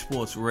Fantasy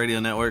Sports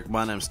Radio Network.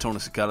 My name is Tony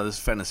Cicada. This is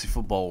Fantasy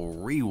Football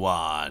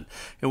Rewind.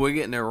 And we're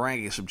getting their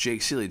rankings from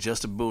Jake Seeley,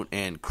 Justin Boone,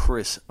 and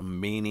Chris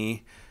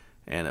Meany.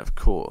 And, of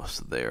course,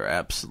 they're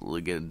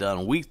absolutely getting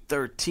done. Week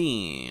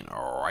 13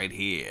 right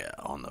here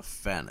on the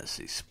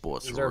Fantasy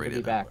Sports Radio Deserve to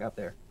be back up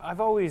there.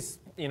 I've always,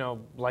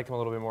 liked him a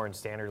little bit more in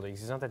standard leagues.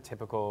 He's not that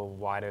typical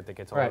wideout that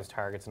gets all those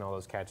targets and all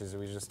those catches.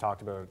 We just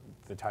talked about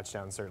the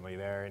touchdown certainly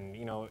there. And,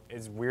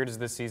 as weird as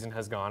this season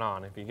has gone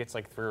on, if he gets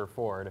like 3 or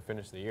 4 to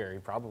finish the year, he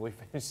probably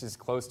finishes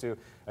close to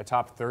a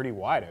top 30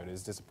 wideout,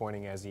 as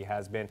disappointing as he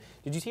has been.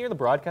 Did you hear the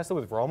broadcast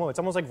with Romo? It's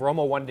almost like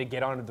Romo wanted to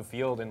get onto the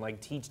field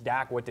and teach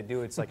Dak what to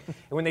do. It's like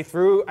when they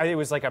threw, it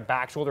was like a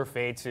back shoulder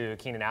fade to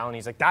Keenan Allen.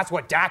 He's like, that's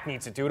what Dak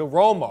needs to do to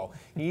Romo.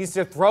 He needs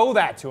to throw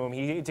that to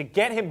him to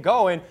get him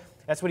going.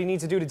 That's what he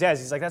needs to do to Dez.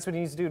 He's like, that's what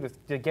he needs to do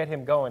to get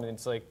him going. And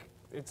it's like,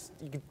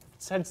 you can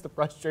sense the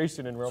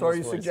frustration in Romo's So are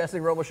you voice.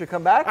 suggesting Romo should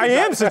come back? I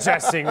am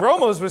suggesting.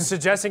 Romo was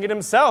suggesting it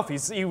himself. He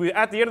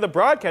at the end of the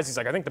broadcast, he's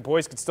like, I think the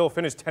boys could still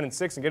finish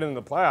 10-6 and get into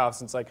the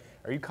playoffs. And it's like,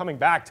 are you coming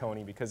back,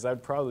 Tony? Because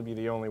that'd probably be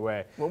the only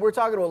way. When we're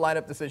talking about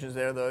lineup decisions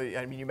there, though,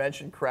 I mean, you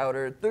mentioned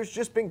Crowder. There's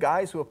just been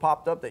guys who have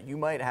popped up that you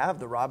might have,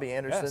 the Robbie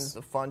Andersons,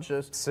 the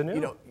Funchess.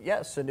 Sanu.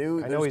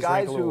 Sanu. I know he's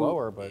guys ranked a little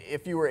lower, but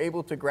if you were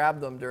able to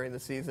grab them during the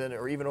season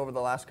or even over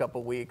the last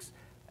couple weeks,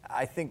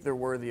 I think they're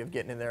worthy of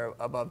getting in there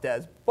above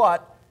Dez.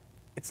 But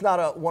it's not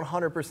a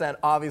 100%,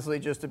 obviously,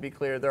 just to be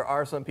clear. There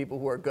are some people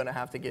who are going to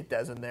have to get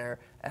Dez in there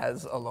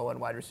as a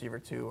low-end wide receiver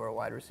 2 or a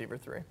wide receiver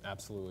 3.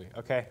 Absolutely.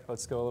 Okay,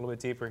 let's go a little bit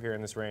deeper here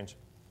in this range.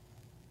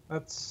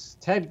 That's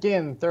Ted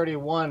Ginn,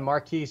 31,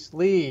 Marquise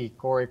Lee,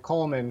 Corey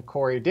Coleman,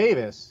 Corey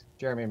Davis,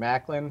 Jeremy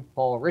Maclin,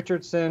 Paul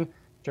Richardson,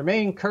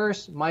 Jermaine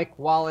Kearse, Mike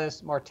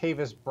Wallace,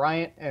 Martavis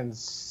Bryant, and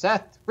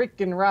Seth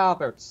freaking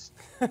Roberts.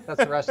 That's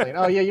the wrestling.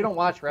 Oh, yeah, you don't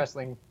watch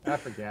wrestling. I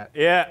forget.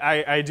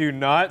 Yeah, I do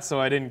not, so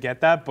I didn't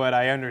get that, but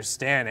I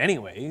understand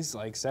anyways.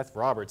 Like Seth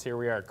Roberts, here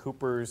we are.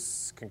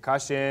 Cooper's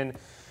concussion.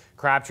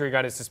 Crabtree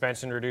got his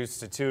suspension reduced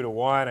to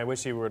 2-1. I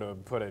wish he would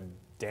have put a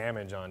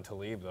damage on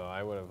Talib, though.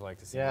 I would have liked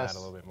to see that a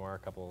little bit more, a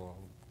couple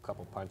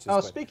punches.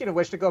 Oh, speaking of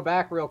which, to go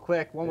back real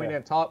quick, one we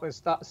didn't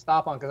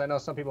stop on, because I know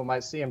some people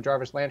might see him,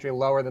 Jarvis Landry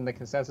lower than the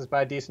consensus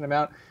by a decent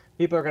amount.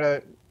 People are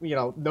going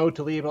to, know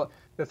Talib.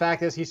 The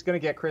fact is he's going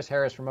to get Chris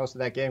Harris for most of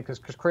that game, because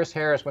Chris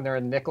Harris, when they're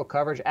in nickel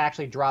coverage,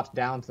 actually drops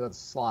down to the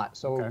slot.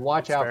 So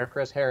watch out for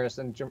Chris Harris,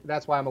 and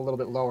that's why I'm a little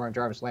bit lower on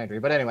Jarvis Landry.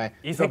 But anyway,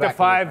 you think the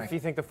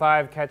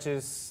 5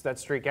 catches, that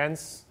streak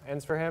ends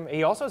for him?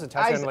 He also has a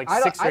touchdown in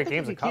 6 straight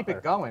games. I think he keep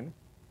it going.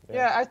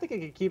 Yeah, I think he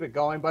could keep it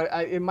going, but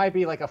it might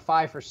be like a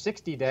 5 for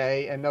 60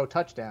 day and no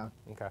touchdown.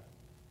 Okay.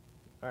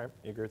 All right.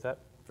 You agree with that?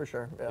 For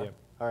sure. Yeah.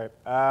 All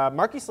right.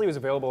 Marquise Lee was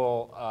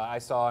available, I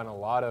saw, in a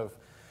lot of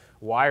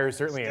wires,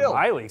 certainly in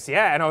my leagues.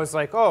 Yeah, and I was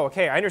like, oh,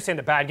 okay, I understand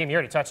the bad game. You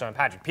already touched on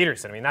Patrick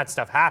Peterson. I mean, that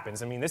stuff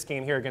happens. I mean, this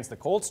game here against the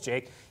Colts,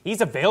 Jake,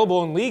 he's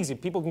available in leagues.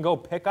 People can go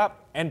pick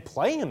up and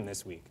play him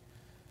this week.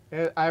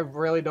 I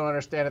really don't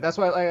understand it. That's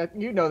why,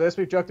 you know this,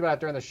 we've joked about it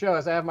during the show,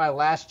 is I have my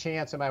last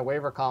chance in my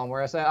waiver column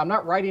where I said, I'm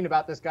not writing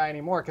about this guy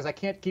anymore because I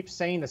can't keep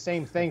saying the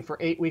same thing for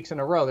 8 weeks in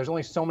a row. There's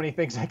only so many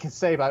things I can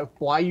say about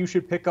why you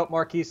should pick up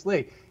Marquise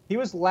Lee. He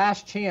was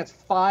last chance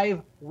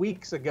 5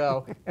 weeks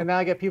ago, and now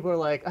I get people who are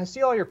like, I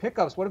see all your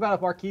pickups. What about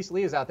if Marquise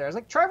Lee is out there? I was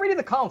like, try reading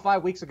the column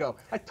 5 weeks ago.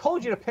 I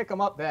told you to pick him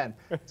up then.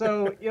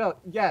 So,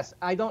 yes,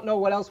 I don't know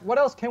what else. What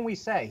else can we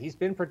say? He's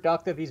been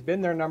productive. He's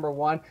been their number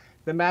one.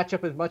 The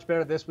matchup is much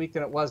better this week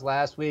than it was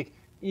last week.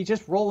 You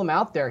just roll him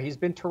out there. He's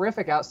been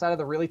terrific outside of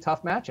the really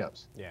tough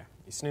matchups. Yeah,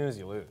 you snooze,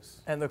 you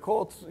lose. And the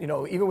Colts,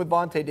 even with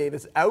Vontae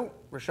Davis out,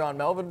 Rashaan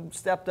Melvin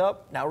stepped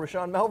up. Now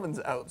Rashaan Melvin's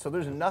out. So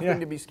there's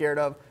nothing to be scared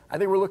of. I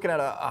think we're looking at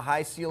a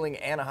high ceiling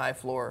and a high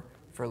floor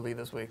for Lee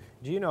this week.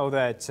 Do you know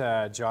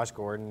that Josh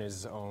Gordon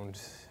has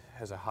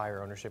a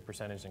higher ownership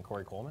percentage than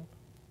Corey Coleman?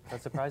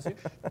 That surprise you?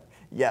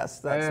 Yes,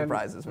 that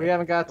surprises me. We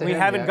haven't got to We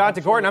haven't got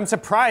to Gordon. I'm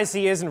surprised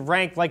he isn't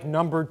ranked like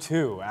number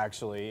 2,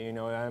 actually.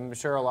 I'm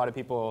sure a lot of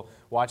people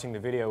watching the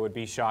video would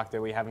be shocked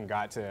that we haven't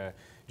got to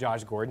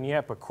Josh Gordon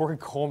yet, but Corey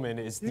Coleman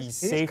is the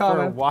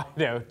safer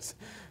wideout.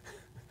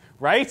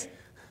 Right?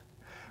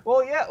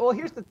 Well, yeah. Well,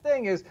 here's the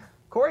thing is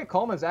Corey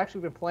Coleman's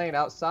actually been playing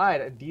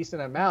outside a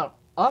decent amount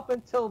up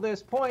until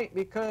this point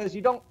because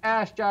you don't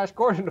ask Josh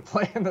Gordon to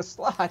play in the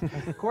slot.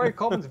 Corey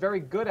Coleman's very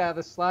good out of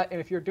the slot,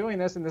 and if you're doing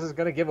this, and this is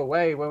going to give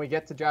away when we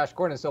get to Josh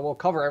Gordon, so we'll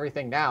cover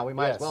everything now. We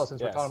might as well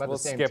since we're talking about the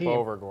same team. We'll skip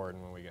over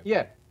Gordon when we get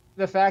there.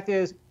 The fact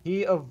is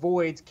he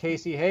avoids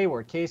Casey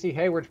Hayward. Casey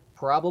Hayward's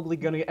probably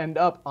going to end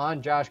up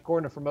on Josh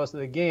Gordon for most of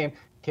the game.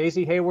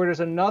 Casey Hayward is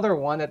another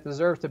one that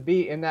deserves to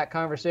be in that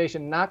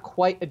conversation. Not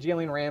quite a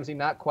Jalen Ramsey,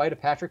 not quite a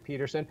Patrick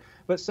Peterson,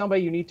 but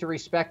somebody you need to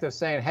respect of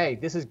saying, hey,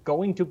 this is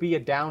going to be a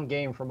down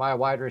game for my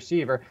wide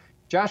receiver.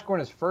 Josh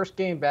Gordon's first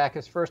game back,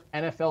 his first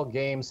NFL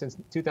game since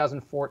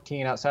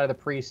 2014 outside of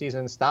the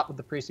preseason, stopped with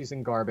the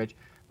preseason garbage.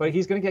 But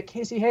he's going to get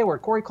Casey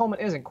Hayward. Corey Coleman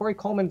isn't. Corey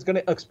Coleman's going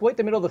to exploit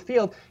the middle of the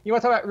field. You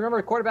want to talk about,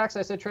 remember quarterbacks,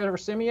 I said Trevor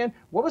Siemian?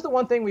 What was the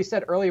one thing we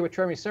said earlier with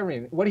Trevor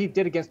Siemian? What he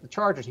did against the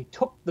Chargers? He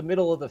took the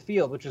middle of the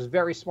field, which is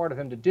very smart of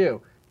him to do.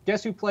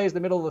 Guess who plays the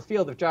middle of the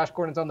field if Josh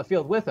Gordon's on the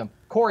field with him?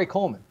 Corey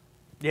Coleman.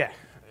 Yeah.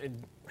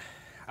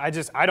 I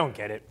don't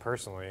get it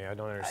personally. I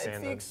don't understand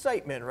It's the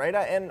excitement, right?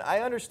 And I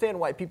understand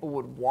why people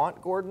would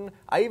want Gordon.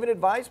 I even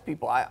advise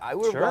people. I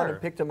would have gone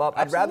and picked him up.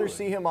 Absolutely. I'd rather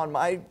see him on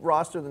my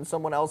roster than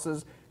someone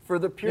else's for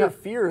the pure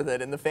fear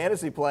that in the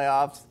fantasy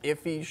playoffs,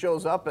 if he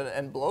shows up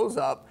and blows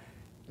up,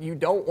 you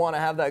don't want to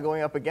have that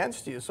going up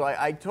against you. So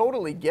I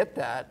totally get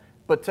that.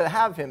 But to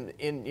have him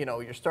in,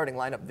 your starting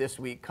lineup this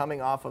week,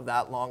 coming off of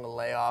that long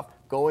layoff,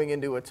 going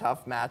into a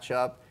tough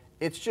matchup,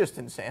 it's just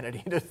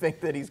insanity to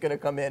think that he's going to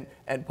come in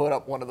and put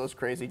up one of those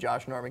crazy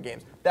Josh Norman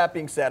games. That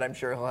being said, I'm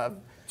sure he'll have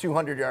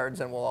 200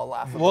 yards and we'll all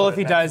laugh about it. Well, if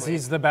he does,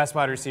 he's the best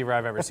wide receiver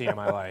I've ever seen in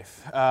my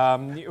life.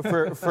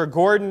 For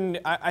Gordon,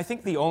 I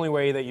think the only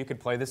way that you could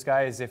play this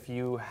guy is if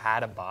you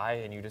had a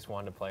bye and you just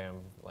wanted to play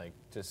him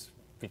just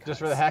because. Just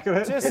for the heck of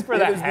it? Just for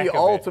the heck of it. It is the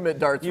ultimate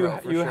dart throw,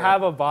 for You sure.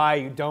 have a bye,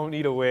 you don't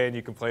need a win,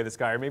 you can play this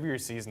guy, or maybe your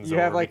season's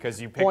over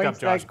because you picked up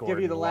Josh Gordon.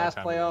 Give you the a long last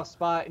time playoff ago.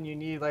 spot and you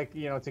need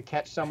to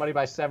catch somebody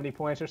by 70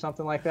 points or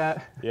something like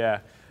that. Yeah,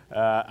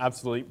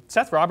 absolutely.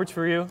 Seth Roberts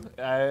for you,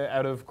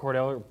 out of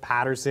Cordell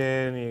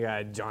Patterson. You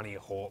got Johnny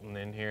Holton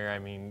in here. I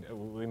mean,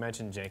 we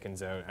mentioned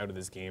Jenkins out of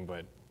this game,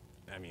 but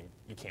I mean,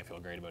 you can't feel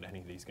great about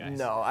any of these guys.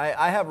 No,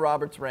 I have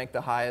Roberts ranked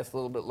the highest, a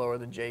little bit lower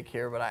than Jake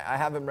here, but I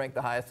have him ranked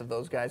the highest of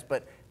those guys.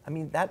 But I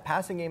mean, that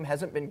passing game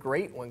hasn't been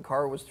great when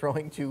Carr was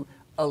throwing to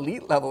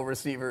elite level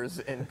receivers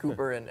in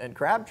Cooper and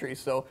Crabtree.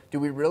 So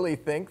do we really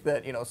think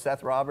that,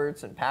 Seth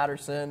Roberts and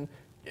Patterson,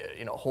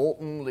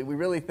 Holton, we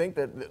really think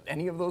that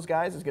any of those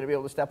guys is going to be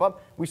able to step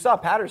up? We saw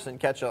Patterson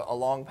catch a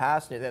long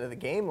pass near the end of the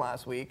game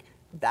last week.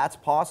 That's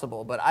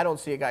possible, but I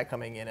don't see a guy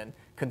coming in and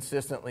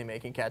consistently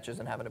making catches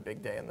and having a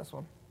big day in this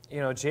one.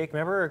 Jake,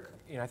 remember,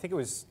 I think it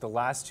was the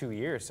last 2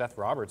 years, Seth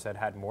Roberts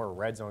had more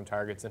red zone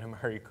targets than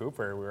Amari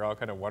Cooper. We were all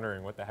kind of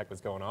wondering what the heck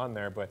was going on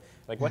there. But,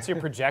 what's your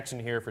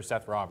projection here for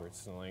Seth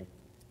Roberts?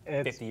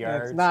 50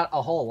 yards? It's not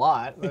a whole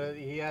lot. But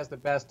he has the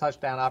best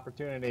touchdown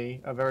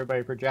opportunity of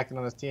everybody projecting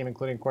on this team,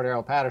 including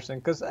Cordell Patterson.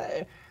 Because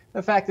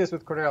the fact is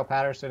with Cordell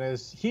Patterson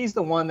is he's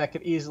the one that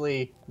could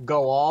easily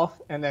go off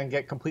and then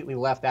get completely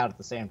left out at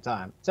the same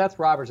time. Seth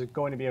Roberts is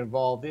going to be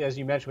involved, as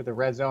you mentioned, with the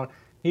red zone.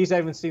 He's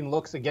even seen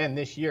looks again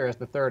this year as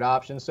the third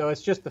option. So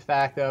it's just the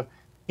fact of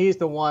he's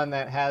the one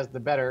that has the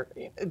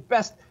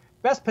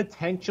best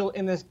potential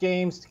in this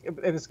game.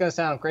 And it's going to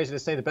sound crazy to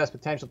say the best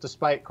potential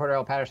despite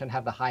Cordell Patterson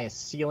have the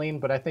highest ceiling,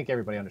 but I think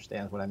everybody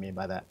understands what I mean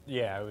by that.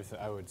 Yeah,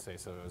 I would say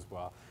so as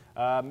well.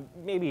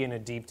 Maybe in a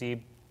deep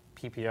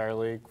PPR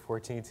league,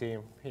 14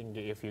 team, he can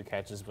get you a few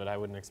catches, but I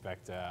wouldn't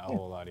expect a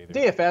whole lot either.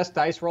 DFS,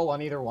 dice roll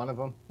on either one of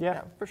them.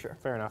 Yeah, for sure.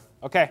 Fair enough.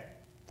 Okay,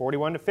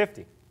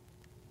 41-50.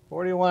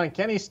 41,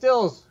 Kenny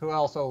Stills, who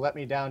also let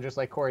me down just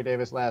like Corey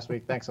Davis last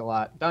week. Thanks a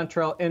lot.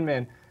 Dontrell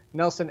Inman,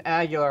 Nelson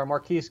Aguilar,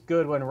 Marquise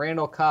Goodwin,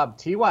 Randall Cobb,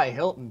 T.Y.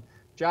 Hilton,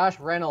 Josh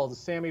Reynolds,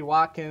 Sammy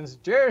Watkins,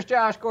 there's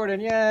Josh Gordon,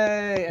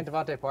 yay, and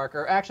Devontae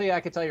Parker. Actually, I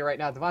can tell you right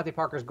now, Devontae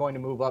Parker is going to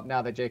move up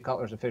now that Jay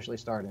Cutler's officially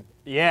started.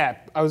 Yeah,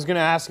 I was going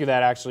to ask you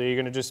that, actually. Are you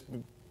going to just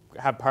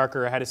have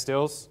Parker ahead of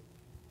Stills?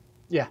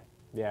 Yeah.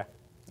 Yeah,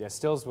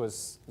 Stills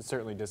was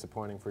certainly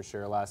disappointing for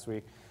sure last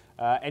week.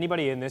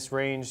 Anybody in this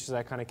range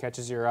that kind of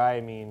catches your eye?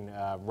 I mean,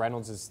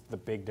 Reynolds is the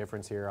big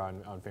difference here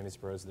on Fantasy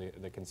Pros,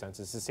 the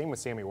consensus. It's the same with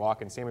Sammy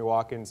Watkins. Sammy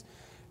Watkins,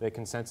 the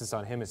consensus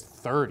on him is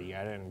 30.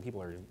 And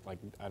people are like,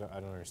 I don't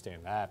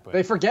understand that. But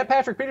they forget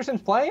Patrick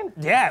Peterson's playing?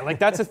 Yeah,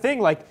 that's the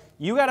thing.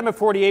 You got him at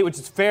 48, which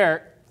is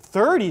fair.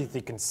 30 is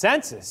the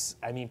consensus.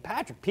 I mean,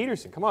 Patrick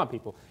Peterson, come on,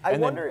 people. I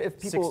wonder if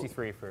people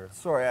 63 for.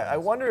 Sorry, I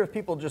wonder if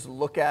people just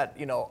look at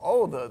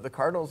the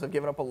Cardinals have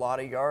given up a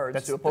lot of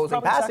yards to opposing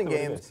passing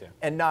games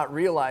and not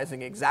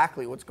realizing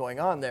exactly what's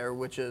going on there,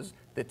 which is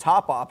the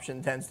top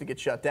option tends to get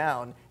shut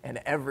down and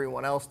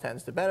everyone else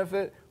tends to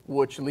benefit,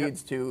 which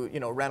leads to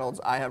Reynolds.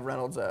 I have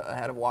Reynolds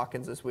ahead of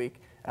Watkins this week.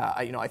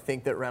 I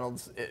think that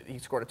Reynolds, he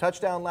scored a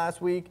touchdown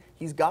last week.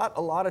 He's got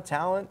a lot of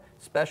talent,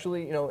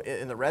 especially,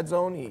 in the red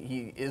zone.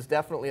 He is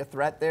definitely a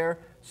threat there.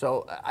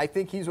 So I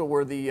think he's a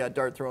worthy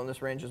dart throw in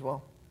this range as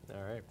well.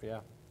 All right, yeah,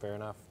 fair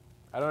enough.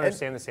 I don't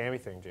understand the Sammy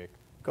thing, Jake.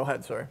 Go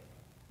ahead, sorry.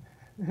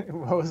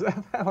 What was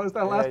that? What was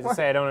that last part? I just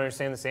say I don't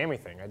understand the Sammy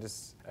thing.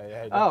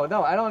 Oh,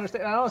 no, I don't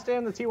understand. I don't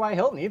understand the T.Y.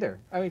 Hilton either.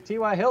 I mean,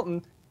 T.Y.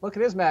 Hilton, look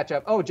at his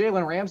matchup. Oh,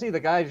 Jalen Ramsey, the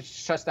guy who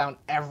shuts down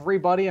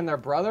everybody and their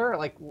brother.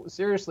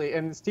 Seriously.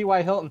 And it's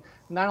T.Y. Hilton.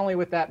 Not only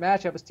with that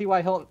matchup, it's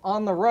T.Y. Hilton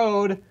on the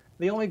road.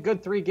 The only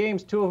good 3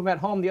 games, 2 of them at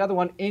home. The other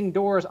one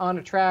indoors on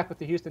a track with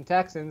the Houston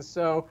Texans.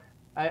 So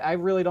I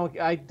really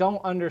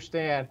don't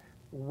understand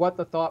what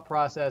the thought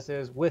process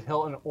is with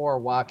Hilton or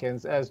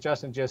Watkins. As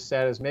Justin just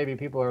said, is maybe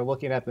people are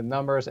looking at the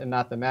numbers and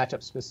not the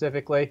matchup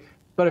specifically.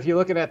 But if you're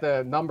looking at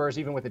the numbers,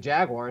 even with the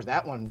Jaguars,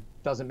 that one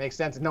doesn't make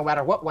sense no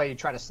matter what way you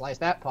try to slice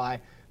that pie.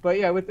 But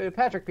yeah, with the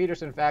Patrick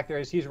Peterson factor,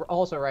 he's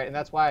also right, and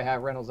that's why I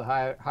have Reynolds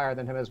higher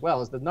than him as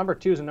well, is the number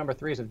 2s and number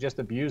 3s have just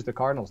abused the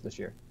Cardinals this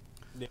year.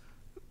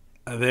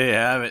 There you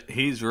have it.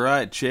 He's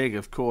right, Jake,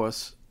 of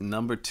course.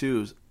 Number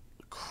 2s,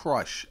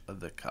 crush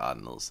the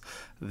Cardinals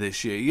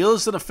this year. You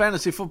listen to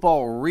Fantasy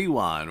Football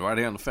Rewind right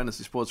here on the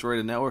Fantasy Sports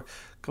Radio Network.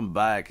 Come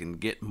back and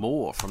get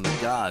more from the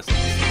guys at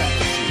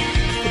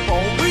Fantasy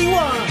Football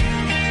Rewind.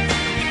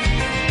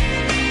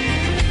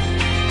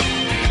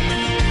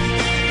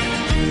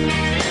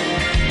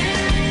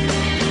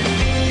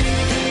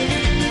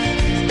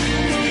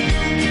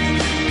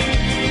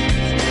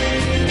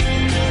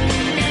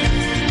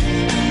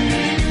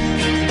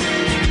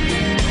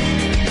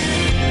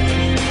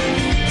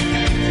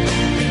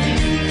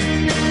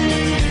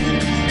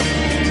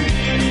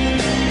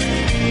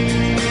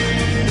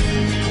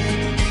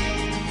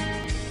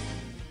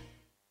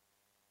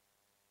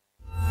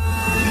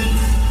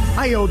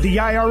 I owed the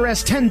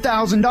IRS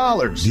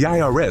 $10,000. The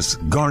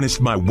IRS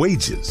garnished my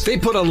wages. They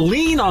put a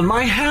lien on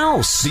my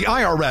house. The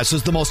IRS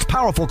is the most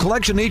powerful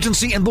collection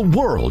agency in the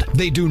world.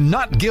 They do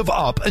not give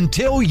up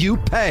until you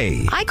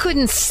pay. I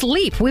couldn't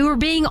sleep. We were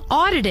being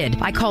audited.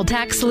 I called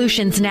Tax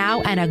Solutions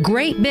Now, and a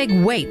great big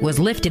weight was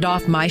lifted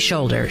off my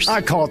shoulders.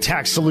 I called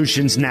Tax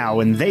Solutions Now,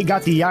 and they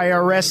got the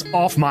IRS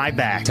off my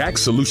back.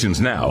 Tax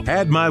Solutions Now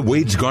had my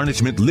wage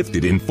garnishment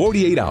lifted in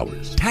 48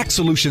 hours. Tax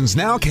Solutions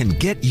Now can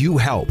get you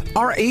help.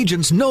 Our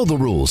agents know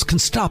the rules, can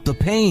stop the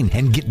pain,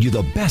 and get you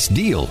the best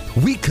deal.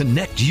 We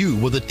connect you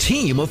with a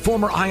team of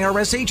former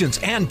IRS agents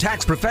and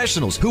tax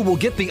professionals who will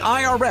get the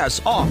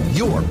IRS off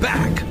your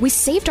back. We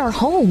saved our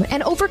home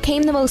and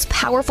overcame the most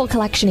powerful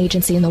collection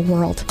agency in the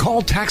world.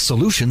 Call Tax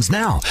Solutions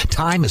now.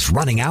 Time is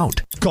running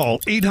out. Call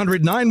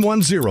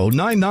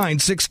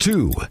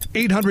 800-910-9962.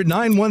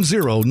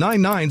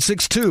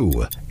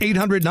 800-910-9962.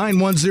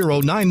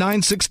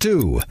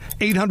 800-910-9962.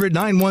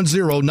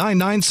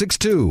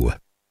 800-910-9962.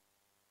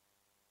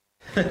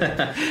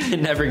 It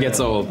never gets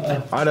old.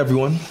 All right,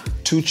 everyone.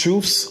 2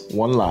 truths,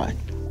 1 lie.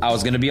 I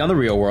was going to be on The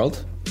Real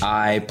World.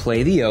 I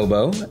play the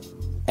oboe,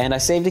 and I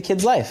saved a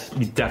kid's life.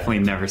 You definitely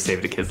never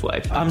saved a kid's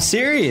life. I'm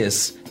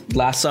serious.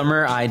 Last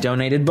summer, I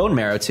donated bone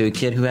marrow to a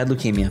kid who had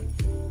leukemia.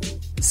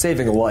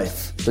 Saving a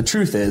life. The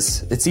truth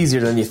is, it's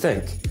easier than you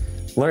think.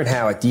 Learn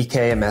how at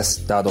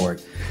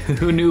dkms.org.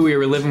 Who knew we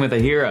were living with a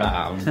hero?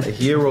 A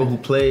hero who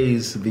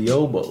plays the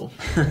oboe.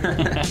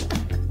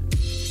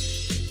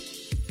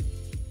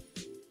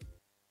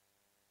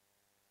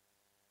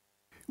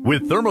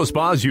 With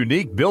ThermoSpa's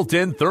unique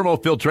built-in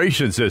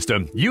thermofiltration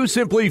system, you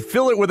simply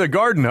fill it with a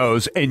garden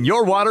hose and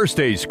your water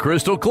stays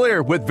crystal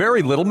clear with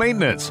very little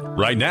maintenance.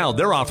 Right now,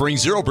 they're offering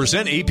 0%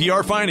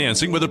 APR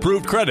financing with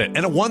approved credit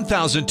and a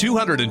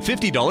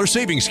 $1,250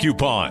 savings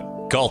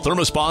coupon. Call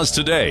ThermoSpas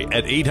today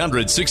at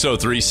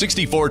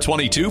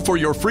 800-603-6422 for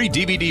your free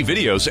DVD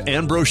videos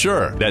and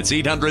brochure. That's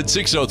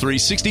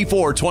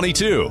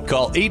 800-603-6422.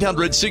 Call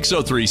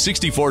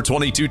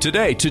 800-603-6422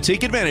 today to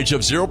take advantage of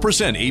 0%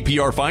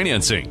 APR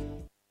financing.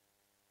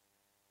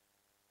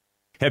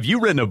 Have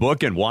you written a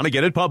book and want to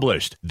get it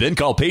published? Then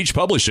call Page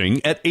Publishing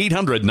at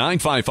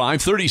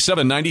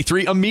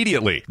 800-955-3793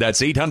 immediately.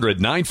 That's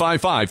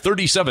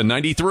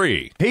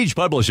 800-955-3793. Page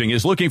Publishing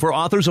is looking for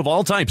authors of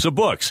all types of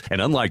books.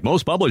 And unlike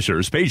most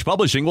publishers, Page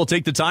Publishing will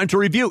take the time to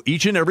review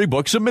each and every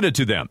book submitted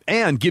to them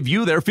and give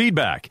you their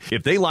feedback.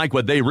 If they like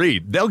what they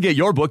read, they'll get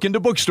your book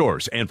into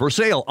bookstores and for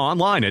sale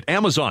online at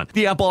Amazon,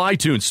 the Apple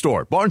iTunes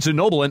Store, Barnes &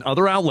 Noble, and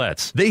other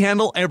outlets. They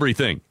handle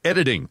everything: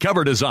 editing,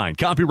 cover design,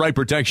 copyright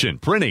protection,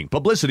 printing,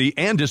 publicity,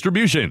 and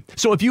distribution.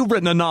 So if you've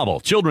written a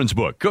novel, children's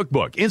book,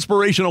 cookbook,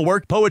 inspirational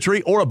work,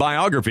 poetry, or a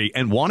biography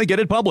and want to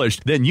get it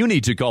published, then you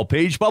need to call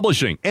Page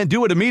Publishing and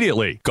do it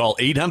immediately. Call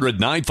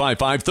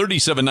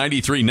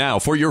 800-955-3793 now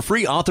for your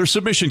free author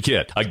submission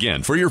kit.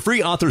 Again, for your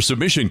free author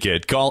submission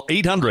kit, call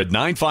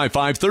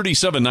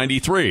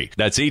 800-955-3793.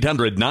 That's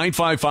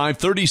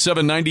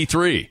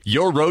 800-955-3793.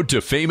 Your road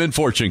to fame and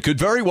fortune could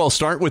very well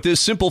start with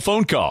this simple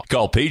phone call.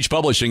 Call Page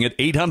Publishing at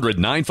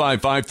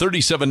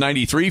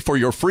 800-955-3793 for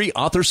your free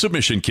author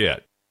submission kit.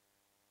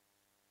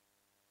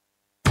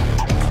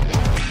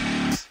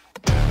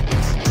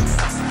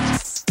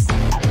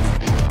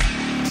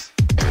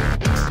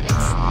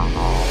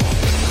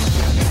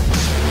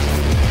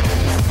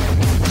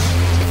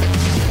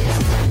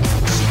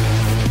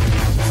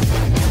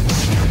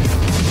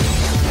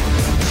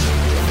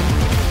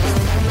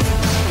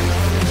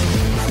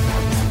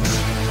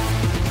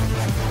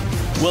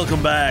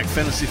 Welcome back,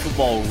 Fantasy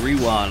Football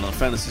Rewind on the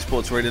Fantasy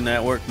Sports Radio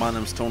Network. My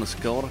name is Tony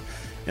Secoda,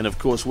 and of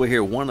course we're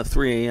here 1 to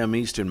 3 a.m.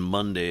 Eastern,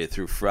 Monday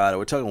through Friday.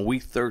 We're talking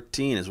Week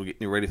 13 as we're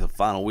getting ready for the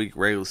final week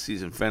regular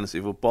season fantasy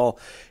football.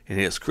 And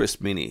here's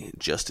Chris Meany,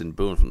 Justin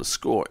Boone from The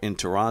Score in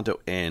Toronto,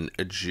 and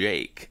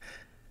Jake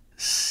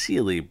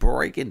Seeley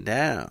breaking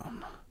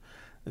down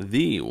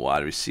the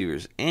wide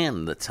receivers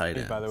and the tight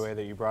ends. By the way,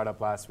 that you brought up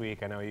last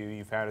week, I know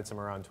you founded some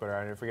around Twitter.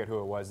 I forget who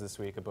it was this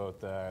week about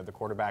the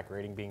quarterback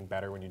rating being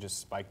better when you just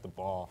spike the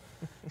ball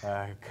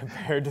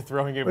compared to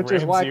throwing it. Which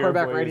is why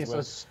quarterback rating is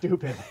so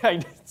stupid.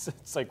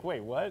 It's like,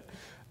 wait, what?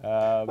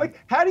 Like,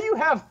 how do you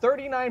have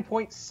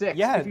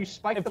 39.6 if you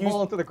spike the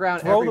ball into the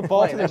ground throw every the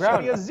ball play? to the That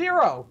ground? should be a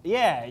 0.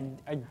 Yeah,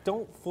 I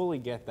don't fully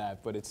get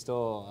that, but it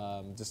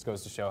still just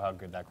goes to show how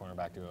good that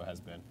cornerback duo has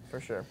been. For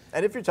sure.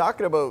 And if you're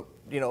talking about,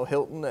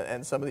 Hilton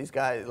and some of these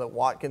guys, like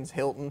Watkins,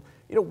 Hilton,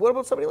 what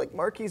about somebody like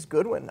Marquise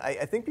Goodwin?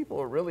 I think people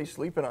are really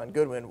sleeping on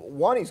Goodwin.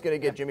 One, he's going to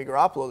get Jimmy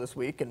Garoppolo this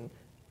week, and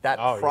that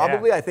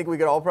I think we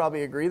could all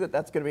probably agree that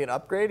that's going to be an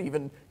upgrade.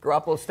 Even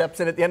Garoppolo steps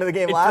in at the end of the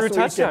game last week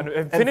touchdown.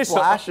 and finished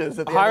flashes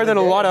at the higher end of than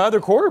the a lot game. of other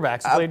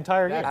quarterbacks who played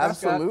entire games.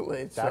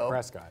 Absolutely. Dak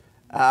Prescott.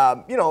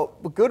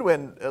 But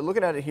Goodwin,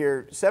 looking at it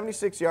here,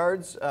 76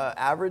 yards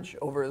average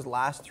over his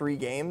last 3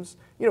 games.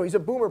 He's a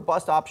boomer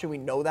bust option. We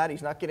know that.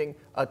 He's not getting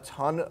a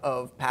ton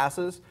of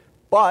passes.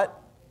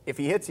 But if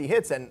he hits, he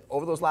hits. And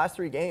over those last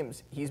 3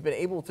 games, he's been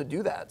able to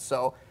do that.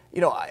 So,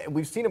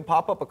 we've seen him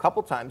pop up a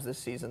couple times this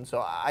season.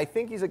 So I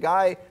think he's a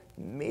guy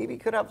maybe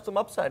could have some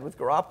upside with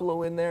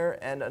Garoppolo in there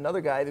and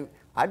another guy who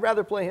I'd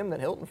rather play him than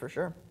Hilton for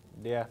sure.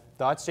 Yeah.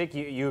 Thoughts, Jake?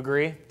 You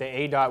agree? The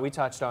A-Dot, we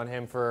touched on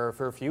him for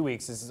a few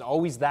weeks. This is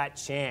always that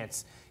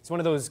chance. He's one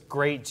of those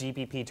great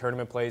GPP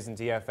tournament plays in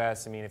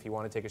DFS. I mean, if you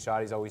want to take a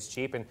shot, he's always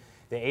cheap, and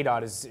the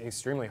A-Dot is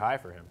extremely high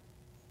for him.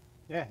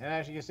 Yeah, and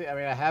as you can see,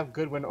 I have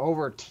Goodwin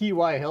over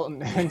T.Y.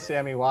 Hilton and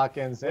Sammy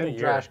Watkins and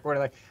Josh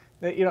Gordon.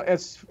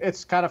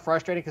 It's kind of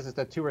frustrating because it's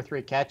the 2 or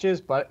 3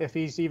 catches, but if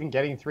he's even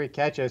getting 3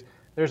 catches,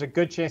 there's a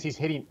good chance he's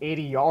hitting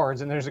 80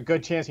 yards, and there's a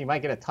good chance he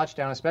might get a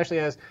touchdown, especially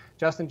as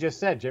Justin just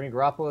said, Jimmy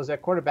Garoppolo is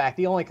at quarterback.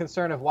 The only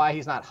concern of why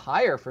he's not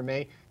higher for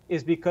me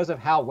is because of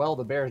how well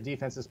the Bears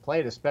defense has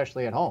played,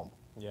 especially at home.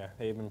 Yeah,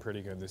 they've been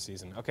pretty good this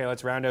season. Okay,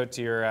 let's round out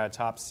to your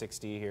top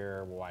 60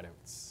 here,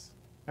 wideouts.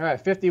 All right,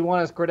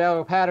 51 is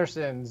Cordell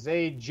Patterson,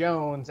 Zay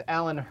Jones,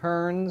 Alan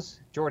Hearns,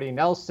 Jordy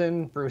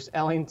Nelson, Bruce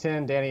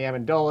Ellington, Danny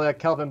Amendola,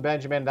 Kelvin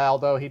Benjamin,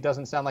 although he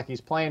doesn't sound like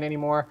he's playing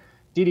anymore,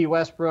 Dede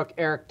Westbrook,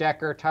 Eric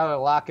Decker, Tyler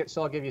Lockett,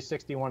 so I'll give you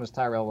 61 as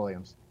Tyrell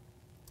Williams.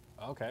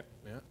 Okay,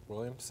 yeah,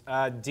 Williams.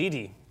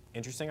 Dede,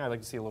 interesting. I'd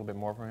like to see a little bit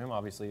more from him.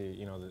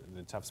 Obviously,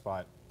 the tough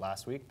spot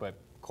last week, but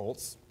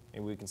Colts,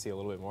 maybe we can see a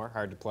little bit more.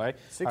 Hard to play,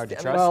 hard to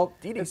trust. Well,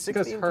 Dede,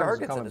 16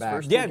 targets in his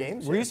first 2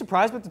 games. Were you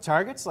surprised with the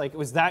targets? Like,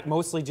 was that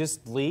mostly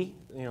just Lee?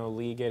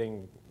 Lee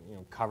getting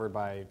covered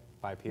by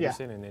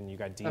Peterson, and then you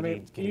got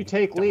Dede. You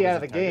take Lee out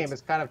of the game,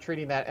 it's kind of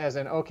treating that as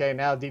okay,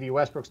 now Dede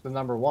Westbrook's the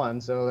number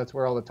 1, so that's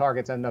where all the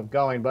targets end up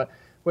going. But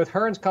with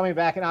Hearns coming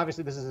back, and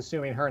obviously this is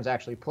assuming Hearns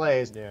actually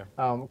plays,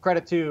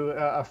 credit to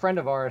a friend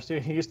of ours who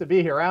used to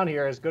be around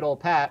here, is good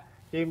old Pat,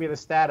 gave me the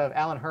stat of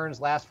Alan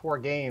Hearns' last 4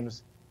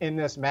 games in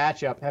this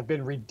matchup have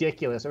been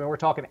ridiculous. I mean, we're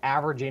talking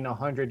averaging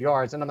 100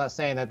 yards, and I'm not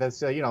saying that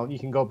that's, you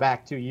can go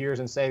back 2 years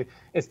and say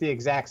it's the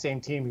exact same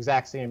team,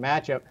 exact same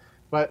matchup.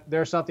 But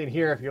there's something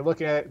here, if you're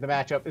looking at it, the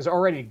matchup is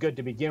already good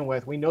to begin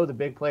with. We know the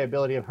big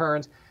playability of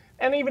Hearns.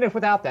 And even if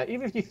without that,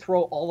 even if you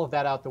throw all of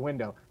that out the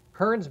window,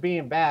 Hearns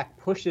being back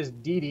pushes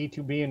Dede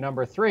to being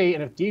number 3.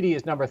 And if Dede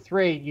is number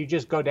 3, you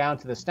just go down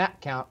to the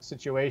snap count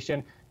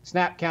situation.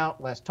 Snap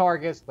count, less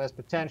targets, less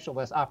potential,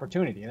 less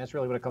opportunity. And that's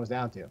really what it comes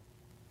down to.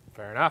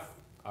 Fair enough.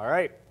 All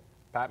right.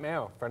 Pat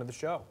Mayo, friend of the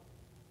show.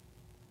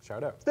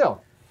 Shout out.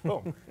 Still.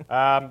 Boom.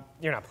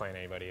 You're not playing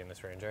anybody in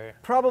this range, are you?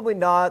 Probably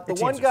not. The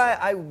one guy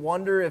I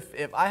wonder if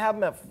I have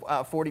him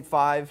at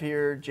 45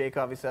 here, Jake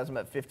obviously has him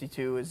at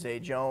 52, is Zay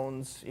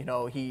Jones.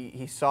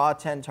 He saw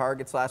 10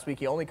 targets last week.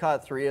 He only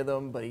caught 3 of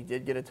them, but he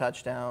did get a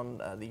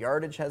touchdown. The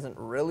yardage hasn't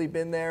really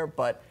been there,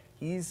 but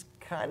he's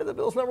kind of the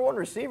Bills' number 1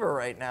 receiver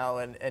right now,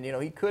 and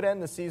he could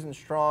end the season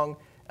strong.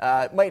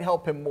 It might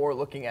help him more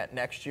looking at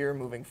next year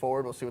moving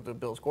forward. We'll see what the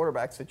Bills'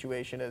 quarterback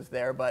situation is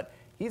there, but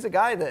he's a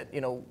guy that,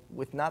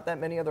 with not that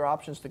many other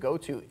options to go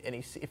to, and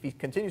if he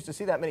continues to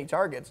see that many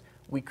targets,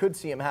 we could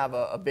see him have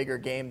a bigger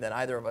game than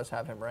either of us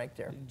have him ranked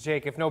here.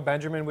 Jake, if no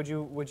Benjamin, would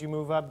you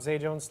move up Zay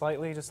Jones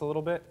slightly, just a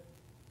little bit?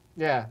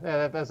 Yeah,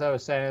 that's what I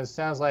was saying. It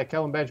sounds like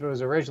Kelvin Benjamin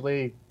was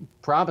originally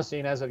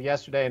promising as of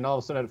yesterday, and all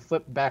of a sudden it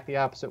flipped back the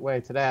opposite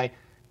way today.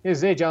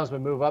 Zay Jones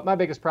would move up. My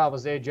biggest problem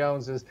with Zay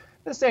Jones is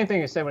the same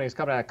thing he said when he was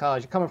coming out of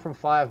college. Coming from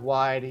 5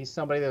 wide, he's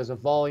somebody that was a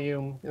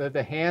volume.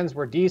 The hands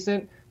were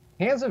decent.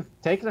 Hands have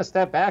taken a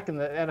step back in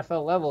the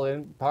NFL level,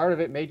 and part of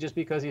it may just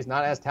because he's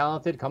not as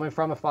talented. Coming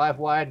from a 5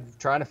 wide,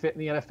 trying to fit in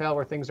the NFL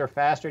where things are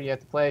faster, you have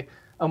to play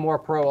a more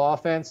pro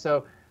offense.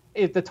 So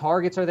if the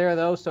targets are there,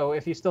 though, so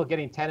if he's still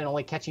getting 10 and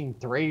only catching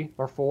 3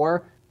 or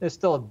 4, it's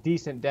still a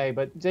decent day,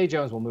 but Zay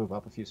Jones will move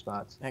up a few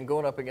spots. And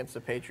going up against the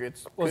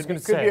Patriots could be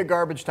say, a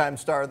garbage time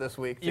star this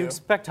week, too. You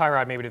expect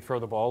Tyrod maybe to throw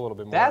the ball a little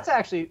bit more. That's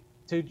actually,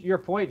 to your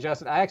point,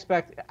 Justin, I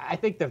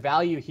think the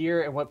value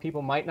here and what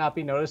people might not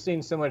be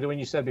noticing, similar to when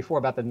you said before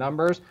about the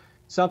numbers,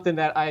 something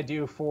that I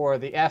do for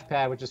the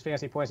FPAD, which is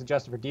fantasy points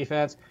adjusted for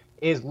defense,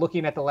 is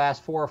looking at the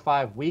last 4 or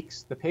 5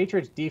 weeks. The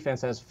Patriots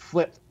defense has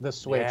flipped the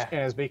switch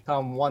and has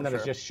become one that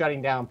is just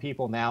shutting down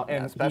people now,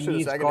 and he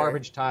needs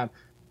garbage time.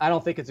 I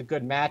don't think it's a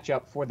good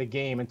matchup for the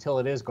game until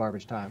it is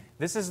garbage time.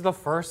 This is the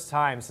first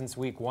time since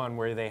week 1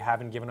 where they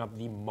haven't given up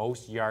the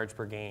most yards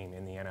per game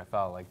in the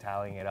NFL, like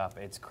tallying it up.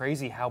 It's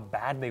crazy how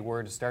bad they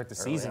were to start the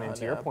season, and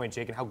to your point,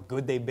 Jake, and how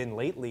good they've been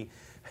lately.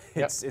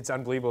 It's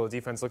unbelievable. The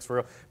defense looks for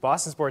real.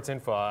 Boston Sports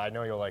Info, I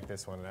know you'll like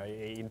this one.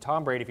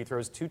 Tom Brady, if he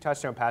throws 2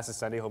 touchdown passes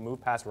Sunday, he'll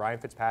move past Ryan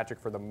Fitzpatrick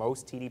for the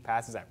most TD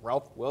passes at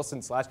Ralph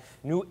Wilson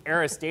 / New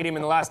Era Stadium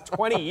in the last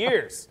 20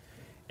 years.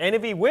 And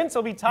if he wins,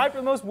 he'll be tied for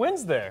the most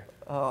wins there.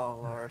 Oh,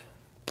 Lord.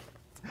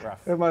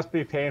 Rough. It must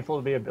be painful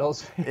to be a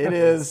Bills fan. It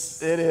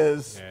is. It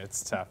is. Yeah,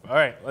 it's tough. All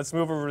right, let's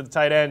move over to the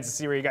tight ends to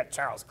see where you got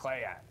Charles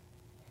Clay at.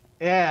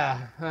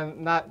 Yeah,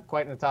 not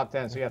quite in the top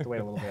 10, so you have to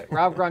wait a little bit.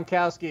 Rob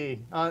Gronkowski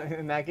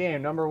in that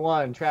game, number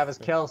 1. Travis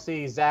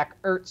Kelce,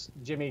 Zach Ertz,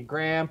 Jimmy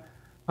Graham,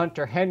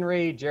 Hunter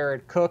Henry,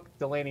 Jared Cook,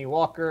 Delaney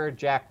Walker,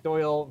 Jack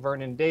Doyle,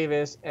 Vernon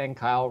Davis, and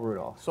Kyle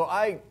Rudolph. So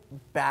I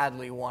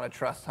badly want to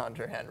trust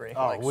Hunter Henry.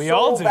 Oh, we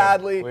all do.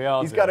 Badly.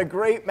 He's got a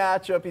great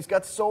matchup. He's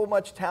got so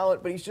much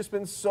talent, but he's just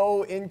been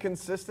so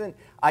inconsistent.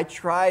 I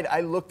tried.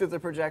 I looked at the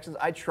projections.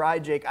 I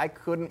tried, Jake. I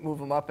couldn't move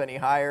him up any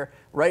higher.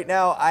 Right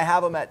now, I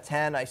have him at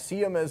 10. I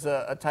see him as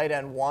a tight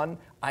end 1.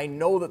 I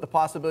know that the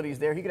possibility is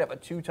there. He could have a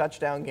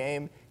 2-touchdown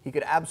game. He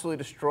could absolutely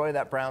destroy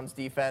that Browns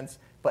defense.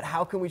 But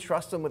how can we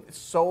trust him with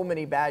so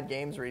many bad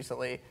games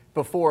recently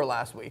before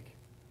last week?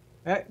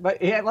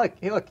 But yeah,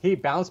 look, he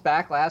bounced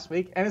back last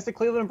week, and it's the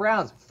Cleveland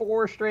Browns.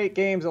 4 straight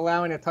games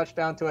allowing a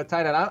touchdown to a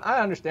tight end. I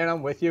understand.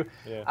 I'm with you.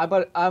 Yeah.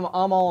 But I'm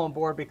all on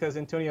board because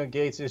Antonio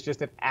Gates is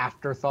just an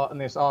afterthought in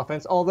this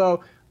offense.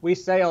 Although we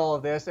say all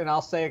of this, and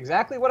I'll say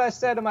exactly what I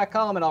said in my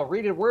column, and I'll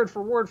read it word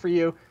for word for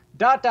you, ...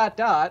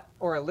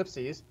 or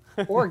ellipses,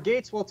 or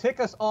Gates will tick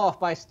us off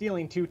by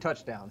stealing 2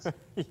 touchdowns.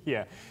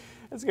 Yeah.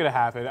 It's going to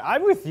happen.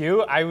 I'm with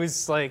you. I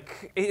was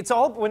like, it's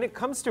all, when it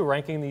comes to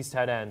ranking these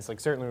tight ends, like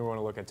certainly we want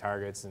to look at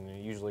targets,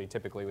 and usually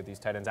typically with these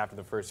tight ends after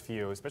the first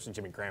few, especially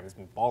Jimmy Graham has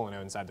been balling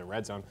out inside the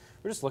red zone.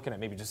 We're just looking at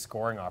maybe just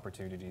scoring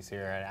opportunities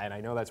here, and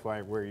I know that's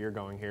where you're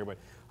going here, but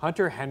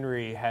Hunter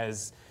Henry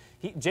has,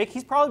 Jake,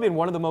 he's probably been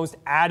one of the most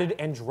added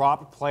and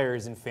dropped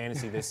players in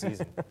fantasy this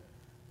season.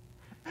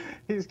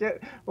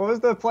 What was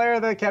the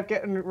player that kept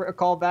getting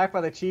called back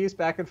by the Chiefs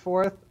back and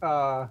forth?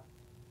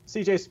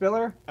 C.J.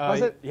 Spiller,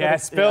 was it? Yeah,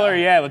 Spiller,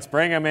 yeah. Let's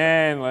bring him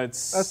in.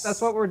 That's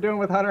what we're doing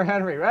with Hunter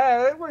Henry.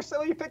 Right, we're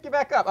still, you pick you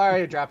back up. All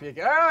right, you drop you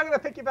again. All right, I'm going to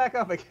pick you back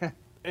up again.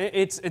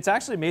 It's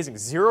actually amazing.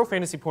 0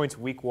 fantasy points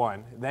week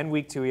 1. Then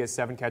week 2, he has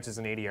 7 catches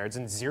and 80 yards.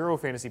 And 0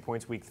 fantasy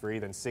points week 3.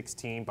 Then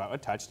 16, but a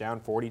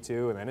touchdown,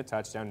 42, and then a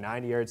touchdown,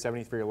 90 yards,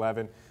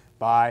 73-11.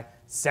 By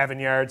 7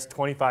 yards,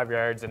 25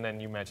 yards, and then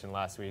you mentioned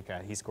last week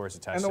he scores a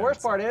touchdown. And the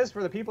worst part is,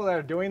 for the people that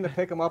are doing the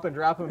pick them up and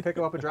drop them, pick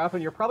them up and drop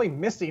them, you're probably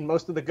missing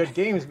most of the good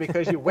games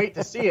because you wait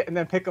to see it and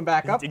then pick them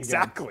back up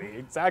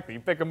Exactly. You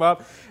pick them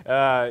up.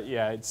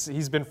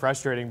 He's been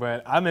frustrating,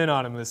 but I'm in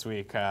on him this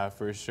week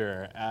for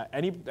sure.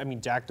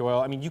 Jack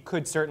Doyle, you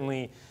could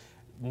certainly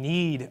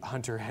need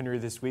Hunter Henry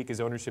this week. His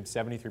ownership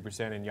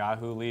 73% in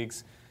Yahoo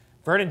leagues.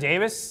 Vernon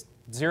Davis,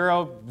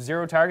 Zero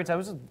targets,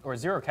 or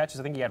 0 catches.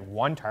 I think he had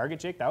 1 target,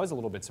 Jake. That was a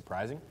little bit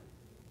surprising.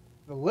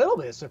 A little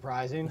bit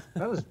surprising.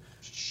 That was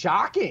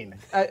shocking.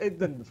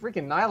 The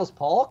freaking Niles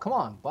Paul, come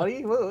on,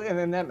 buddy. And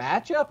then that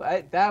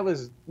matchup, that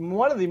was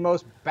one of the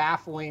most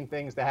baffling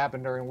things to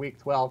happen during Week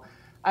 12.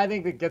 I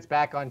think it gets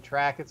back on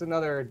track. It's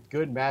another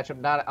good matchup,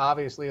 not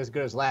obviously as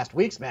good as last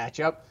week's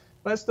matchup,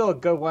 but it's still a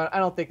good one. I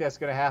don't think that's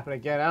going to happen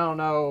again. I don't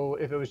know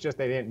if it was just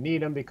they didn't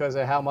need him because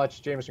of how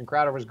much Jamison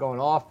Crowder was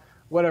going off.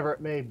 Whatever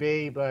it may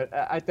be, but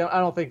I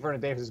don't think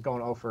Vernon Davis is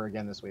going over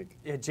again this week.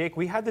 Yeah, Jake,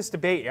 we had this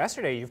debate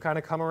yesterday. You've kind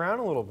of come around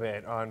a little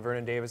bit on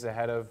Vernon Davis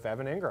ahead of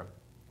Evan Ingram.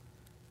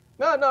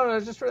 No,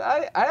 just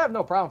I have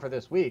no problem for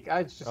this week.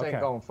 I was just saying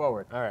going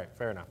forward. All right,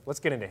 fair enough. Let's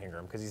get into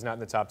Ingram because he's not in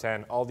the top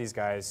 10. All these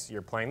guys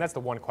you're playing, that's the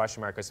one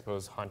question mark, I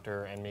suppose,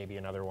 Hunter and maybe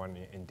another one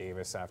in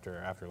Davis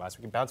after last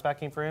week. Bounce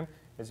back game for him?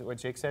 Is it what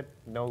Jake said?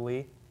 No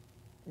Lee?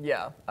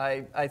 Yeah,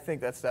 I think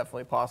that's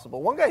definitely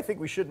possible. One guy I think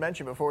we should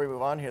mention before we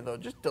move on here, though,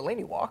 just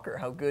Delaney Walker,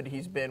 how good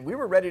he's been. We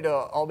were ready to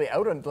all be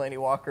out on Delaney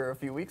Walker a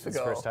few weeks ago.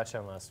 His first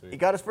touchdown last week. He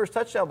got his first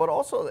touchdown, but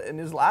also in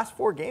his last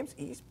 4 games,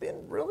 he's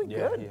been really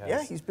good.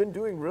 He's been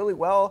doing really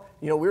well.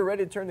 We were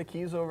ready to turn the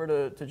keys over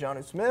to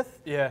Jonnu Smith.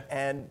 Yeah.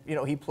 And,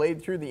 he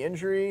played through the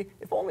injury.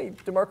 If only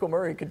DeMarco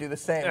Murray could do the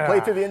same.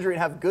 Play through the injury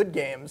and have good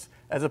games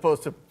as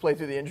opposed to play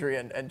through the injury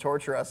and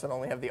torture us and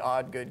only have the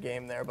odd good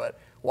game there. But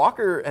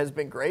Walker has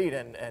been great,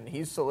 and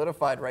he's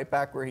solidified right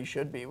back where he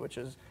should be, which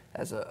is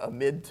as a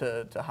mid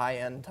to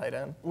high-end tight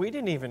end. We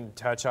didn't even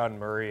touch on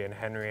Murray and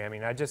Henry.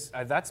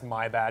 That's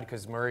my bad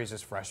because Murray's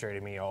just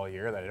frustrated me all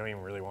year that I don't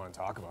even really want to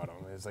talk about him.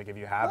 It's like if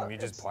you have him, you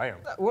just play him.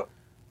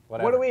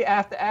 What do we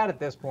have to add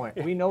at this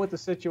point? We know what the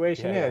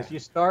situation is. You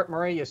start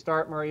Murray, you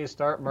start Murray.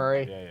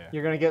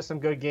 You're going to get some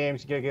good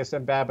games, you're going to get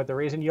some bad, but the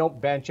reason you don't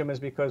bench him is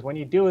because when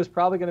you do is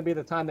probably going to be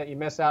the time that you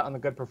miss out on the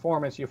good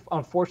performance. You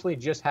unfortunately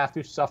just have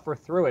to suffer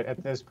through it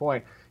at this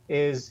point.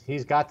 is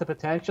he's got the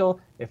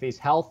potential. If he's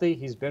healthy,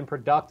 he's been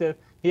productive.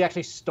 He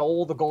actually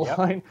stole the goal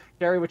line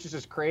carry, which is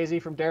just crazy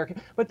from Derrick.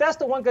 But that's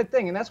the one good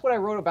thing, and that's what I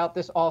wrote about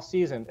this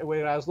offseason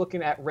when I was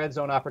looking at red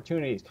zone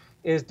opportunities,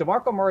 is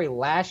DeMarco Murray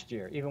last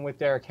year, even with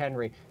Derrick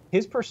Henry,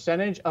 his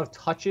percentage of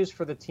touches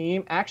for the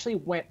team actually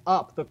went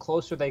up the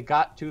closer they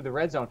got to the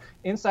red zone.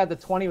 Inside the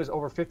 20, it was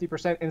over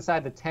 50%.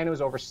 Inside the 10, it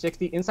was over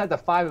 60. Inside the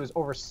 5, it was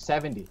over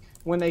 70.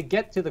 When they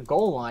get to the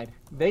goal line,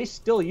 they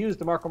still use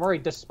DeMarco Murray,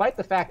 despite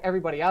the fact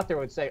everybody out there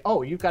would say,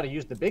 oh, you've got to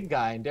use the big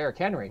guy in Derrick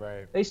Henry.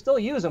 Right. They still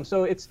use him.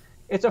 So it's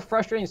a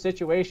frustrating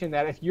situation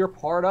that if you're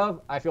part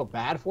of, I feel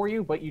bad for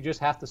you, but you just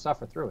have to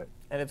suffer through it.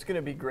 And it's going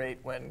to be great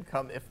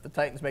if the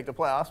Titans make the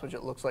playoffs, which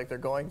it looks like they're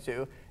going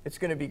to. It's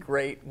going to be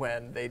great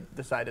when they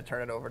decide to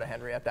turn it over to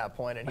Henry at that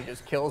point, and he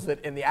just kills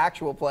it in the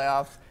actual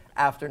playoffs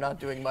after not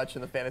doing much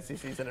in the fantasy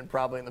season and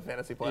probably in the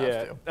fantasy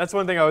playoffs too. That's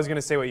one thing I was going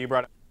to say. What you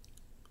brought up.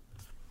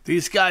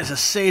 These guys are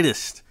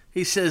sadists.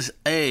 He says,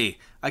 "Hey,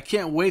 I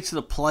can't wait to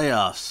the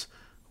playoffs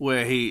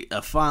where he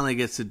finally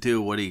gets to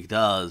do what he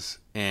does,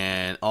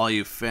 and all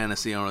you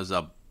fantasy owners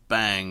are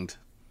banged."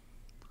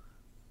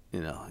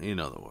 You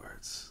know the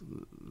words.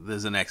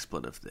 There's an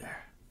expletive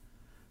there.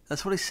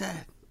 That's what he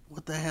said.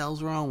 What the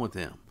hell's wrong with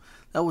him?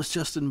 That was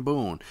Justin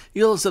Boone.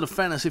 You listen to the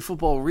Fantasy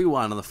Football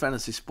Rewind on the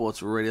Fantasy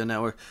Sports Radio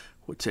Network.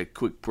 We'll take a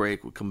quick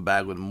break. We'll come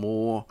back with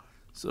more,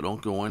 so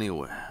don't go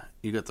anywhere.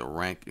 You got the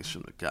rankings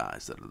from the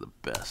guys that are the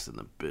best in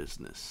the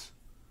business.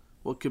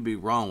 What could be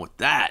wrong with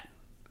that?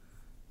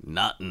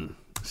 Nothing.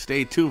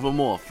 Stay tuned for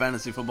more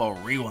Fantasy Football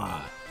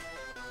Rewind.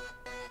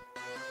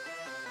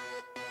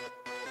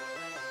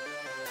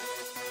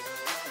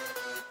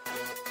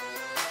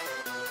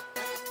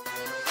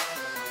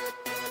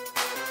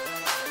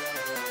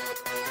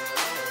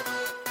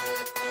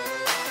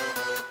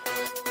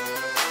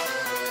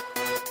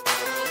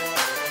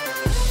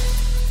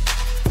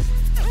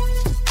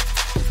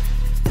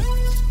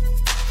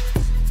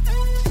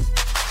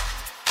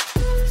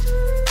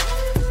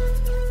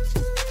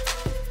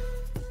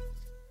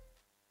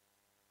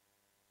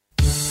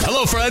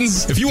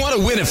 Friends, if you want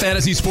to win at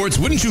fantasy sports,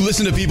 wouldn't you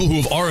listen to people who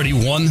have already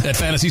won at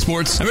fantasy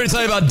sports? I'm going to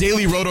tell you about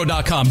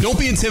DailyRoto.com. Don't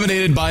be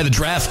intimidated by the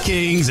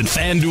DraftKings and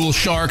FanDuel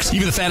sharks,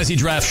 even the fantasy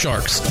draft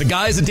sharks. The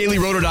guys at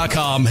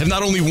DailyRoto.com have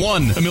not only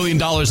won $1 million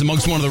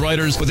amongst one of the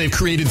writers, but they've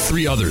created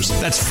 3 others.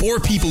 That's 4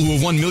 people who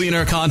have won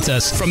millionaire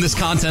contests from this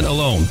content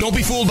alone. Don't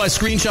be fooled by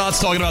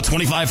screenshots talking about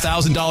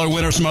 $25,000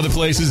 winners from other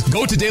places.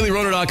 Go to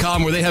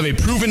DailyRoto.com where they have a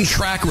proven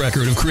track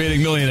record of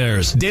creating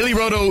millionaires.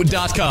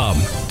 DailyRoto.com.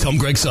 Tell them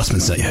Greg Sussman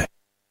sent you.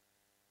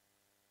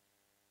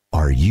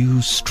 Are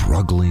you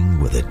struggling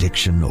with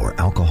addiction or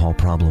alcohol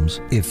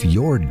problems? If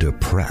you're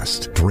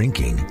depressed,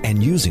 drinking,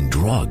 and using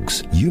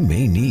drugs, you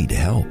may need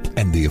help.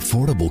 And the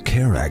Affordable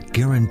Care Act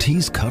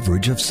guarantees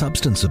coverage of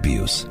substance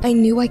abuse. I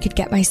knew I could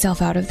get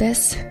myself out of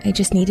this. I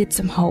just needed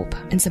some hope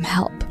and some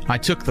help. I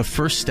took the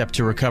first step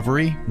to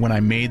recovery when I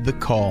made the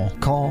call.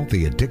 Call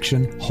the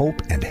Addiction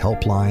Hope and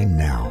Helpline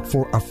now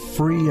for a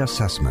free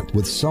assessment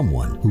with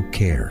someone who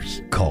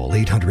cares. Call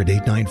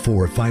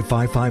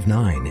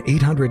 800-894-5559.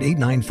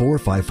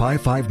 800-894-5559.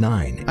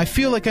 I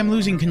feel like I'm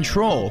losing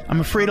control.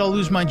 I'm afraid I'll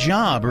lose my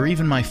job or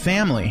even my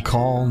family.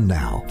 Call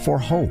now for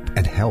hope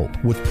and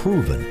help with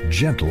proven,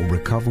 gentle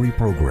recovery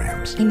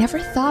programs. I never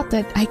thought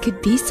that I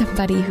could be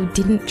somebody who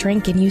didn't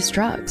drink and use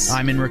drugs.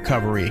 I'm in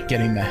recovery,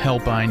 getting the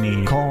help I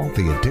need. Call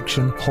the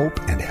Addiction Hope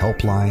and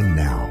Helpline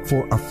now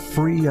for a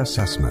free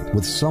assessment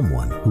with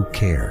someone who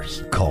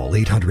cares. Call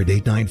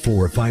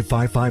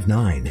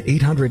 800-894-5559.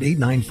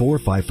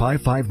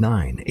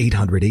 800-894-5559.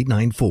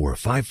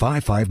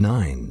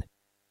 800-894-5559.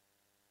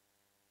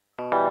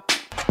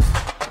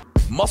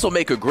 Muscle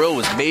Maker Grill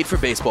was made for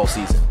baseball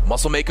season.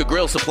 Muscle Maker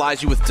Grill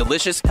supplies you with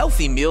delicious,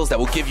 healthy meals that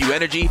will give you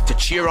energy to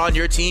cheer on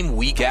your team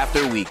week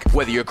after week.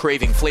 Whether you're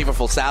craving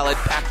flavorful salad,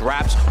 packed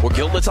wraps, or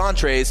guiltless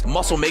entrees,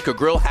 Muscle Maker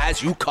Grill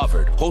has you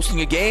covered.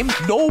 Hosting a game?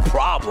 No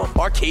problem.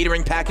 Our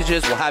catering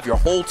packages will have your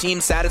whole team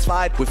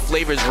satisfied with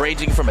flavors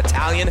ranging from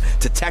Italian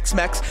to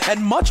Tex-Mex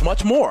and much,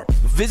 much more.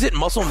 Visit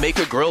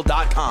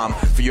MuscleMakerGrill.com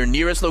for your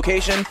nearest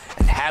location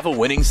and have a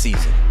winning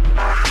season.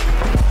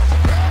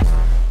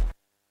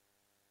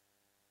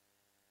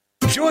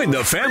 Join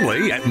the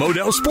family at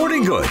Modell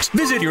Sporting Goods.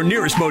 Visit your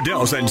nearest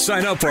Modell's and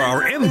sign up for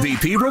our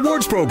MVP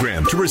Rewards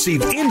program to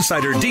receive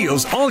insider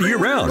deals all year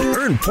round.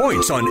 Earn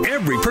points on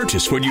every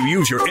purchase when you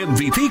use your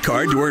MVP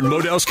card to earn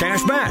Modell's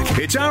cash back.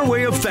 It's our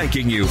way of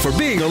thanking you for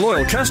being a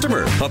loyal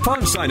customer.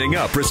 Upon signing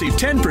up, receive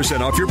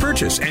 10% off your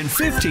purchase and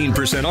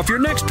 15% off your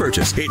next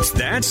purchase. It's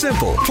that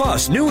simple.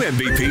 Plus, new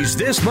MVPs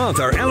this month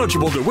are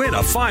eligible to win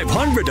a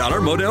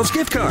 $500 Modell's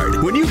gift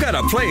card. When you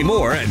gotta play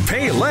more and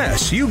pay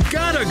less, you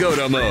gotta go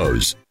to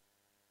Moe's.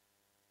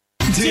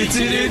 Does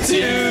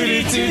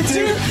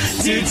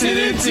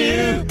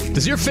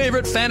your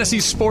favorite fantasy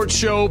sports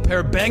show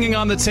pair banging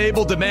on the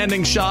table,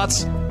 demanding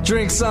shots?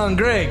 Drinks on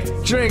Greg,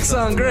 drinks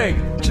on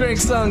Greg,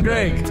 drinks on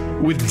Greg.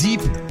 With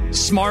deep,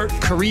 smart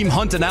Kareem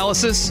Hunt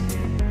analysis?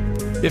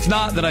 If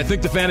not, then I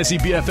think the Fantasy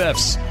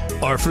BFFs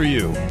are for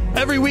you.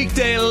 Every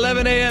weekday at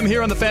 11 a.m.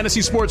 here on the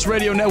Fantasy Sports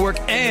Radio Network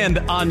and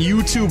on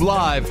YouTube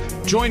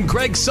Live, join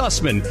Greg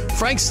Sussman,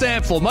 Frank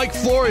Stampfel, Mike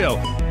Florio,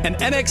 and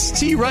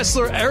NXT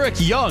wrestler Eric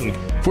Young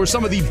for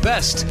some of the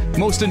best,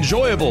 most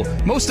enjoyable,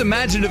 most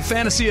imaginative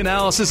fantasy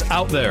analysis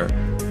out there.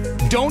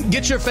 Don't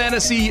get your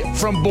fantasy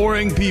from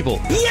boring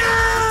people.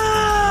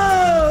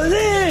 Yo!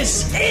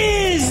 This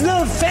is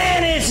the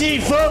Fantasy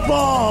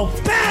Football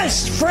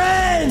Best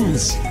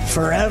Friends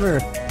Forever.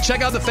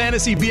 Check out the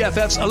Fantasy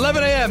BFFs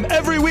 11 a.m.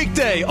 every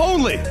weekday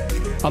only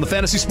on the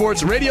Fantasy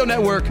Sports Radio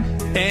Network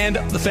and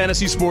the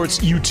Fantasy Sports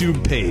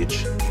YouTube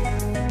page.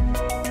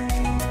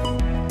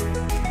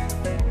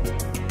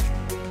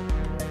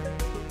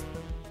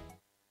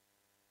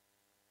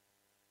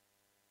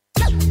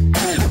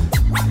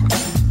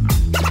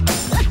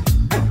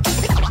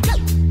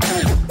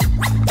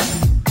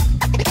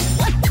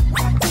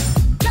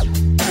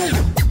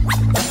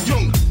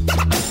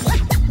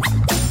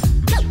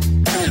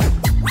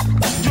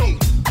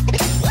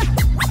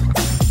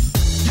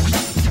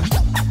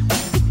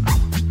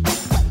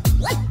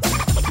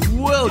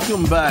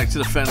 Welcome back to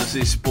the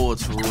Fantasy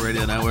Sports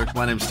Radio Network.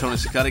 My name is Tony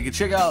Cicada. You can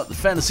check out the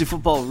Fantasy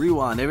Football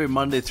Rewind every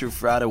Monday through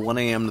Friday, 1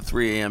 a.m. to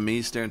 3 a.m.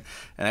 Eastern.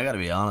 And I got to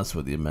be honest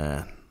with you,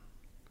 man.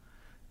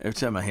 Every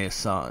time I hear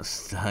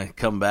songs, I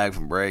come back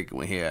from break and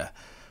we hear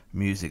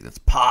music that's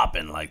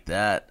popping like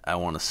that, I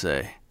want to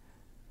say,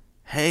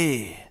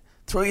 hey,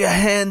 throw your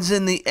hands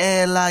in the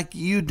air like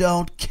you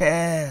don't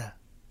care.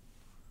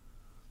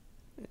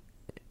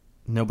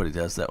 Nobody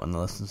does that when they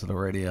listen to the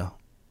radio.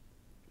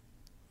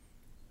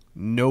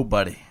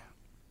 Nobody.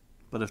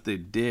 But if they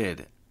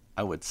did,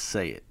 I would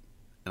say it.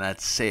 And I'd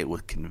say it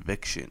with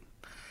conviction.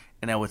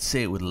 And I would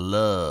say it with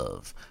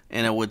love.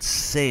 And I would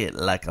say it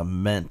like I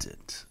meant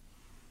it.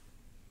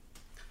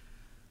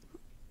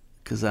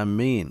 Because I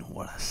mean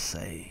what I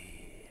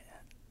say.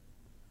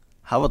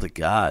 How about the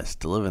guys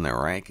delivering their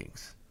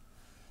rankings?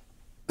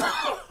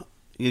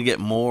 You can get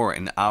more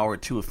in hour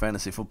 2 of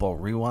Fantasy Football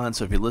Rewind.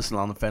 So if you're listening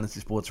on the Fantasy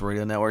Sports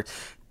Radio Network,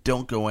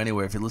 don't go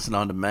anywhere. If you're listening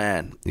on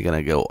demand, you're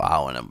going to go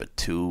hour number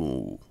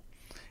 2.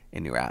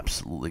 And you're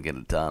absolutely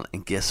getting it done.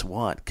 And guess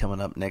what? Coming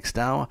up next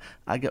hour,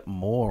 I got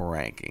more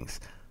rankings.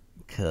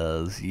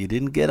 Because you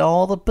didn't get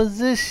all the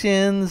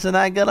positions, and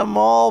I got them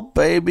all,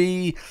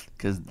 baby.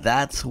 Because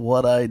that's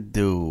what I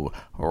do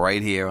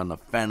right here on the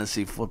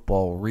Fantasy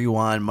Football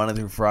Rewind, Monday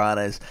through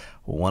Fridays,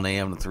 1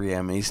 a.m. to 3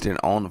 a.m. Eastern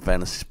on the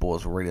Fantasy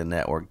Sports Radio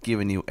Network,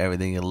 giving you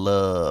everything you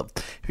love.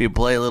 If you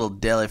play a little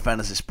daily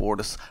Fantasy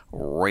Sports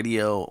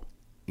Radio,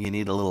 you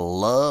need a little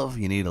love,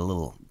 you need a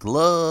little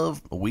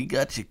glove, we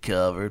got you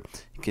covered.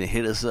 You can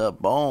hit us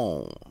up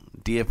on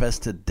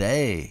DFS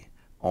Today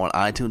on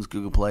iTunes,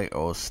 Google Play,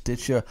 or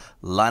Stitcher,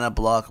 lineup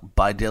block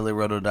by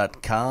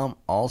dailyroto.com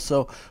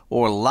also,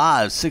 or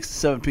live 6 to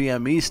 7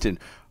 p.m. Eastern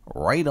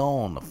right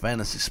on the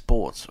Fantasy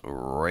Sports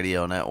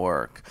Radio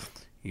Network.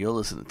 You're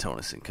listening to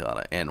Tony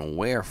Cicada, and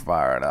we're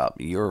fired up.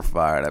 You're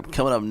fired up.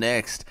 Coming up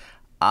next,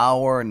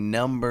 hour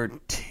number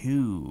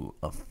 2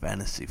 of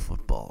Fantasy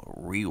Football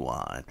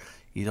Rewind.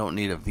 You don't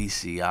need a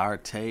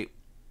VCR tape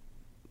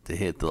to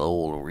hit the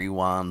old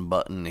rewind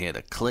button, hit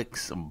a click,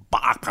 some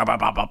bok.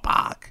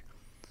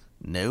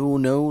 No,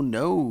 no,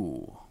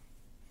 no.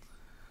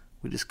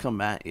 We just come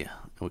at you,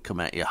 and we come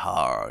at you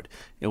hard,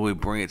 and we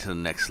bring it to the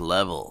next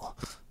level.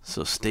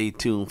 So stay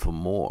tuned for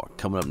more.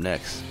 Coming up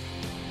next,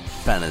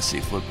 Fantasy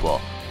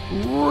Football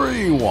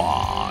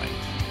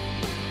Rewind.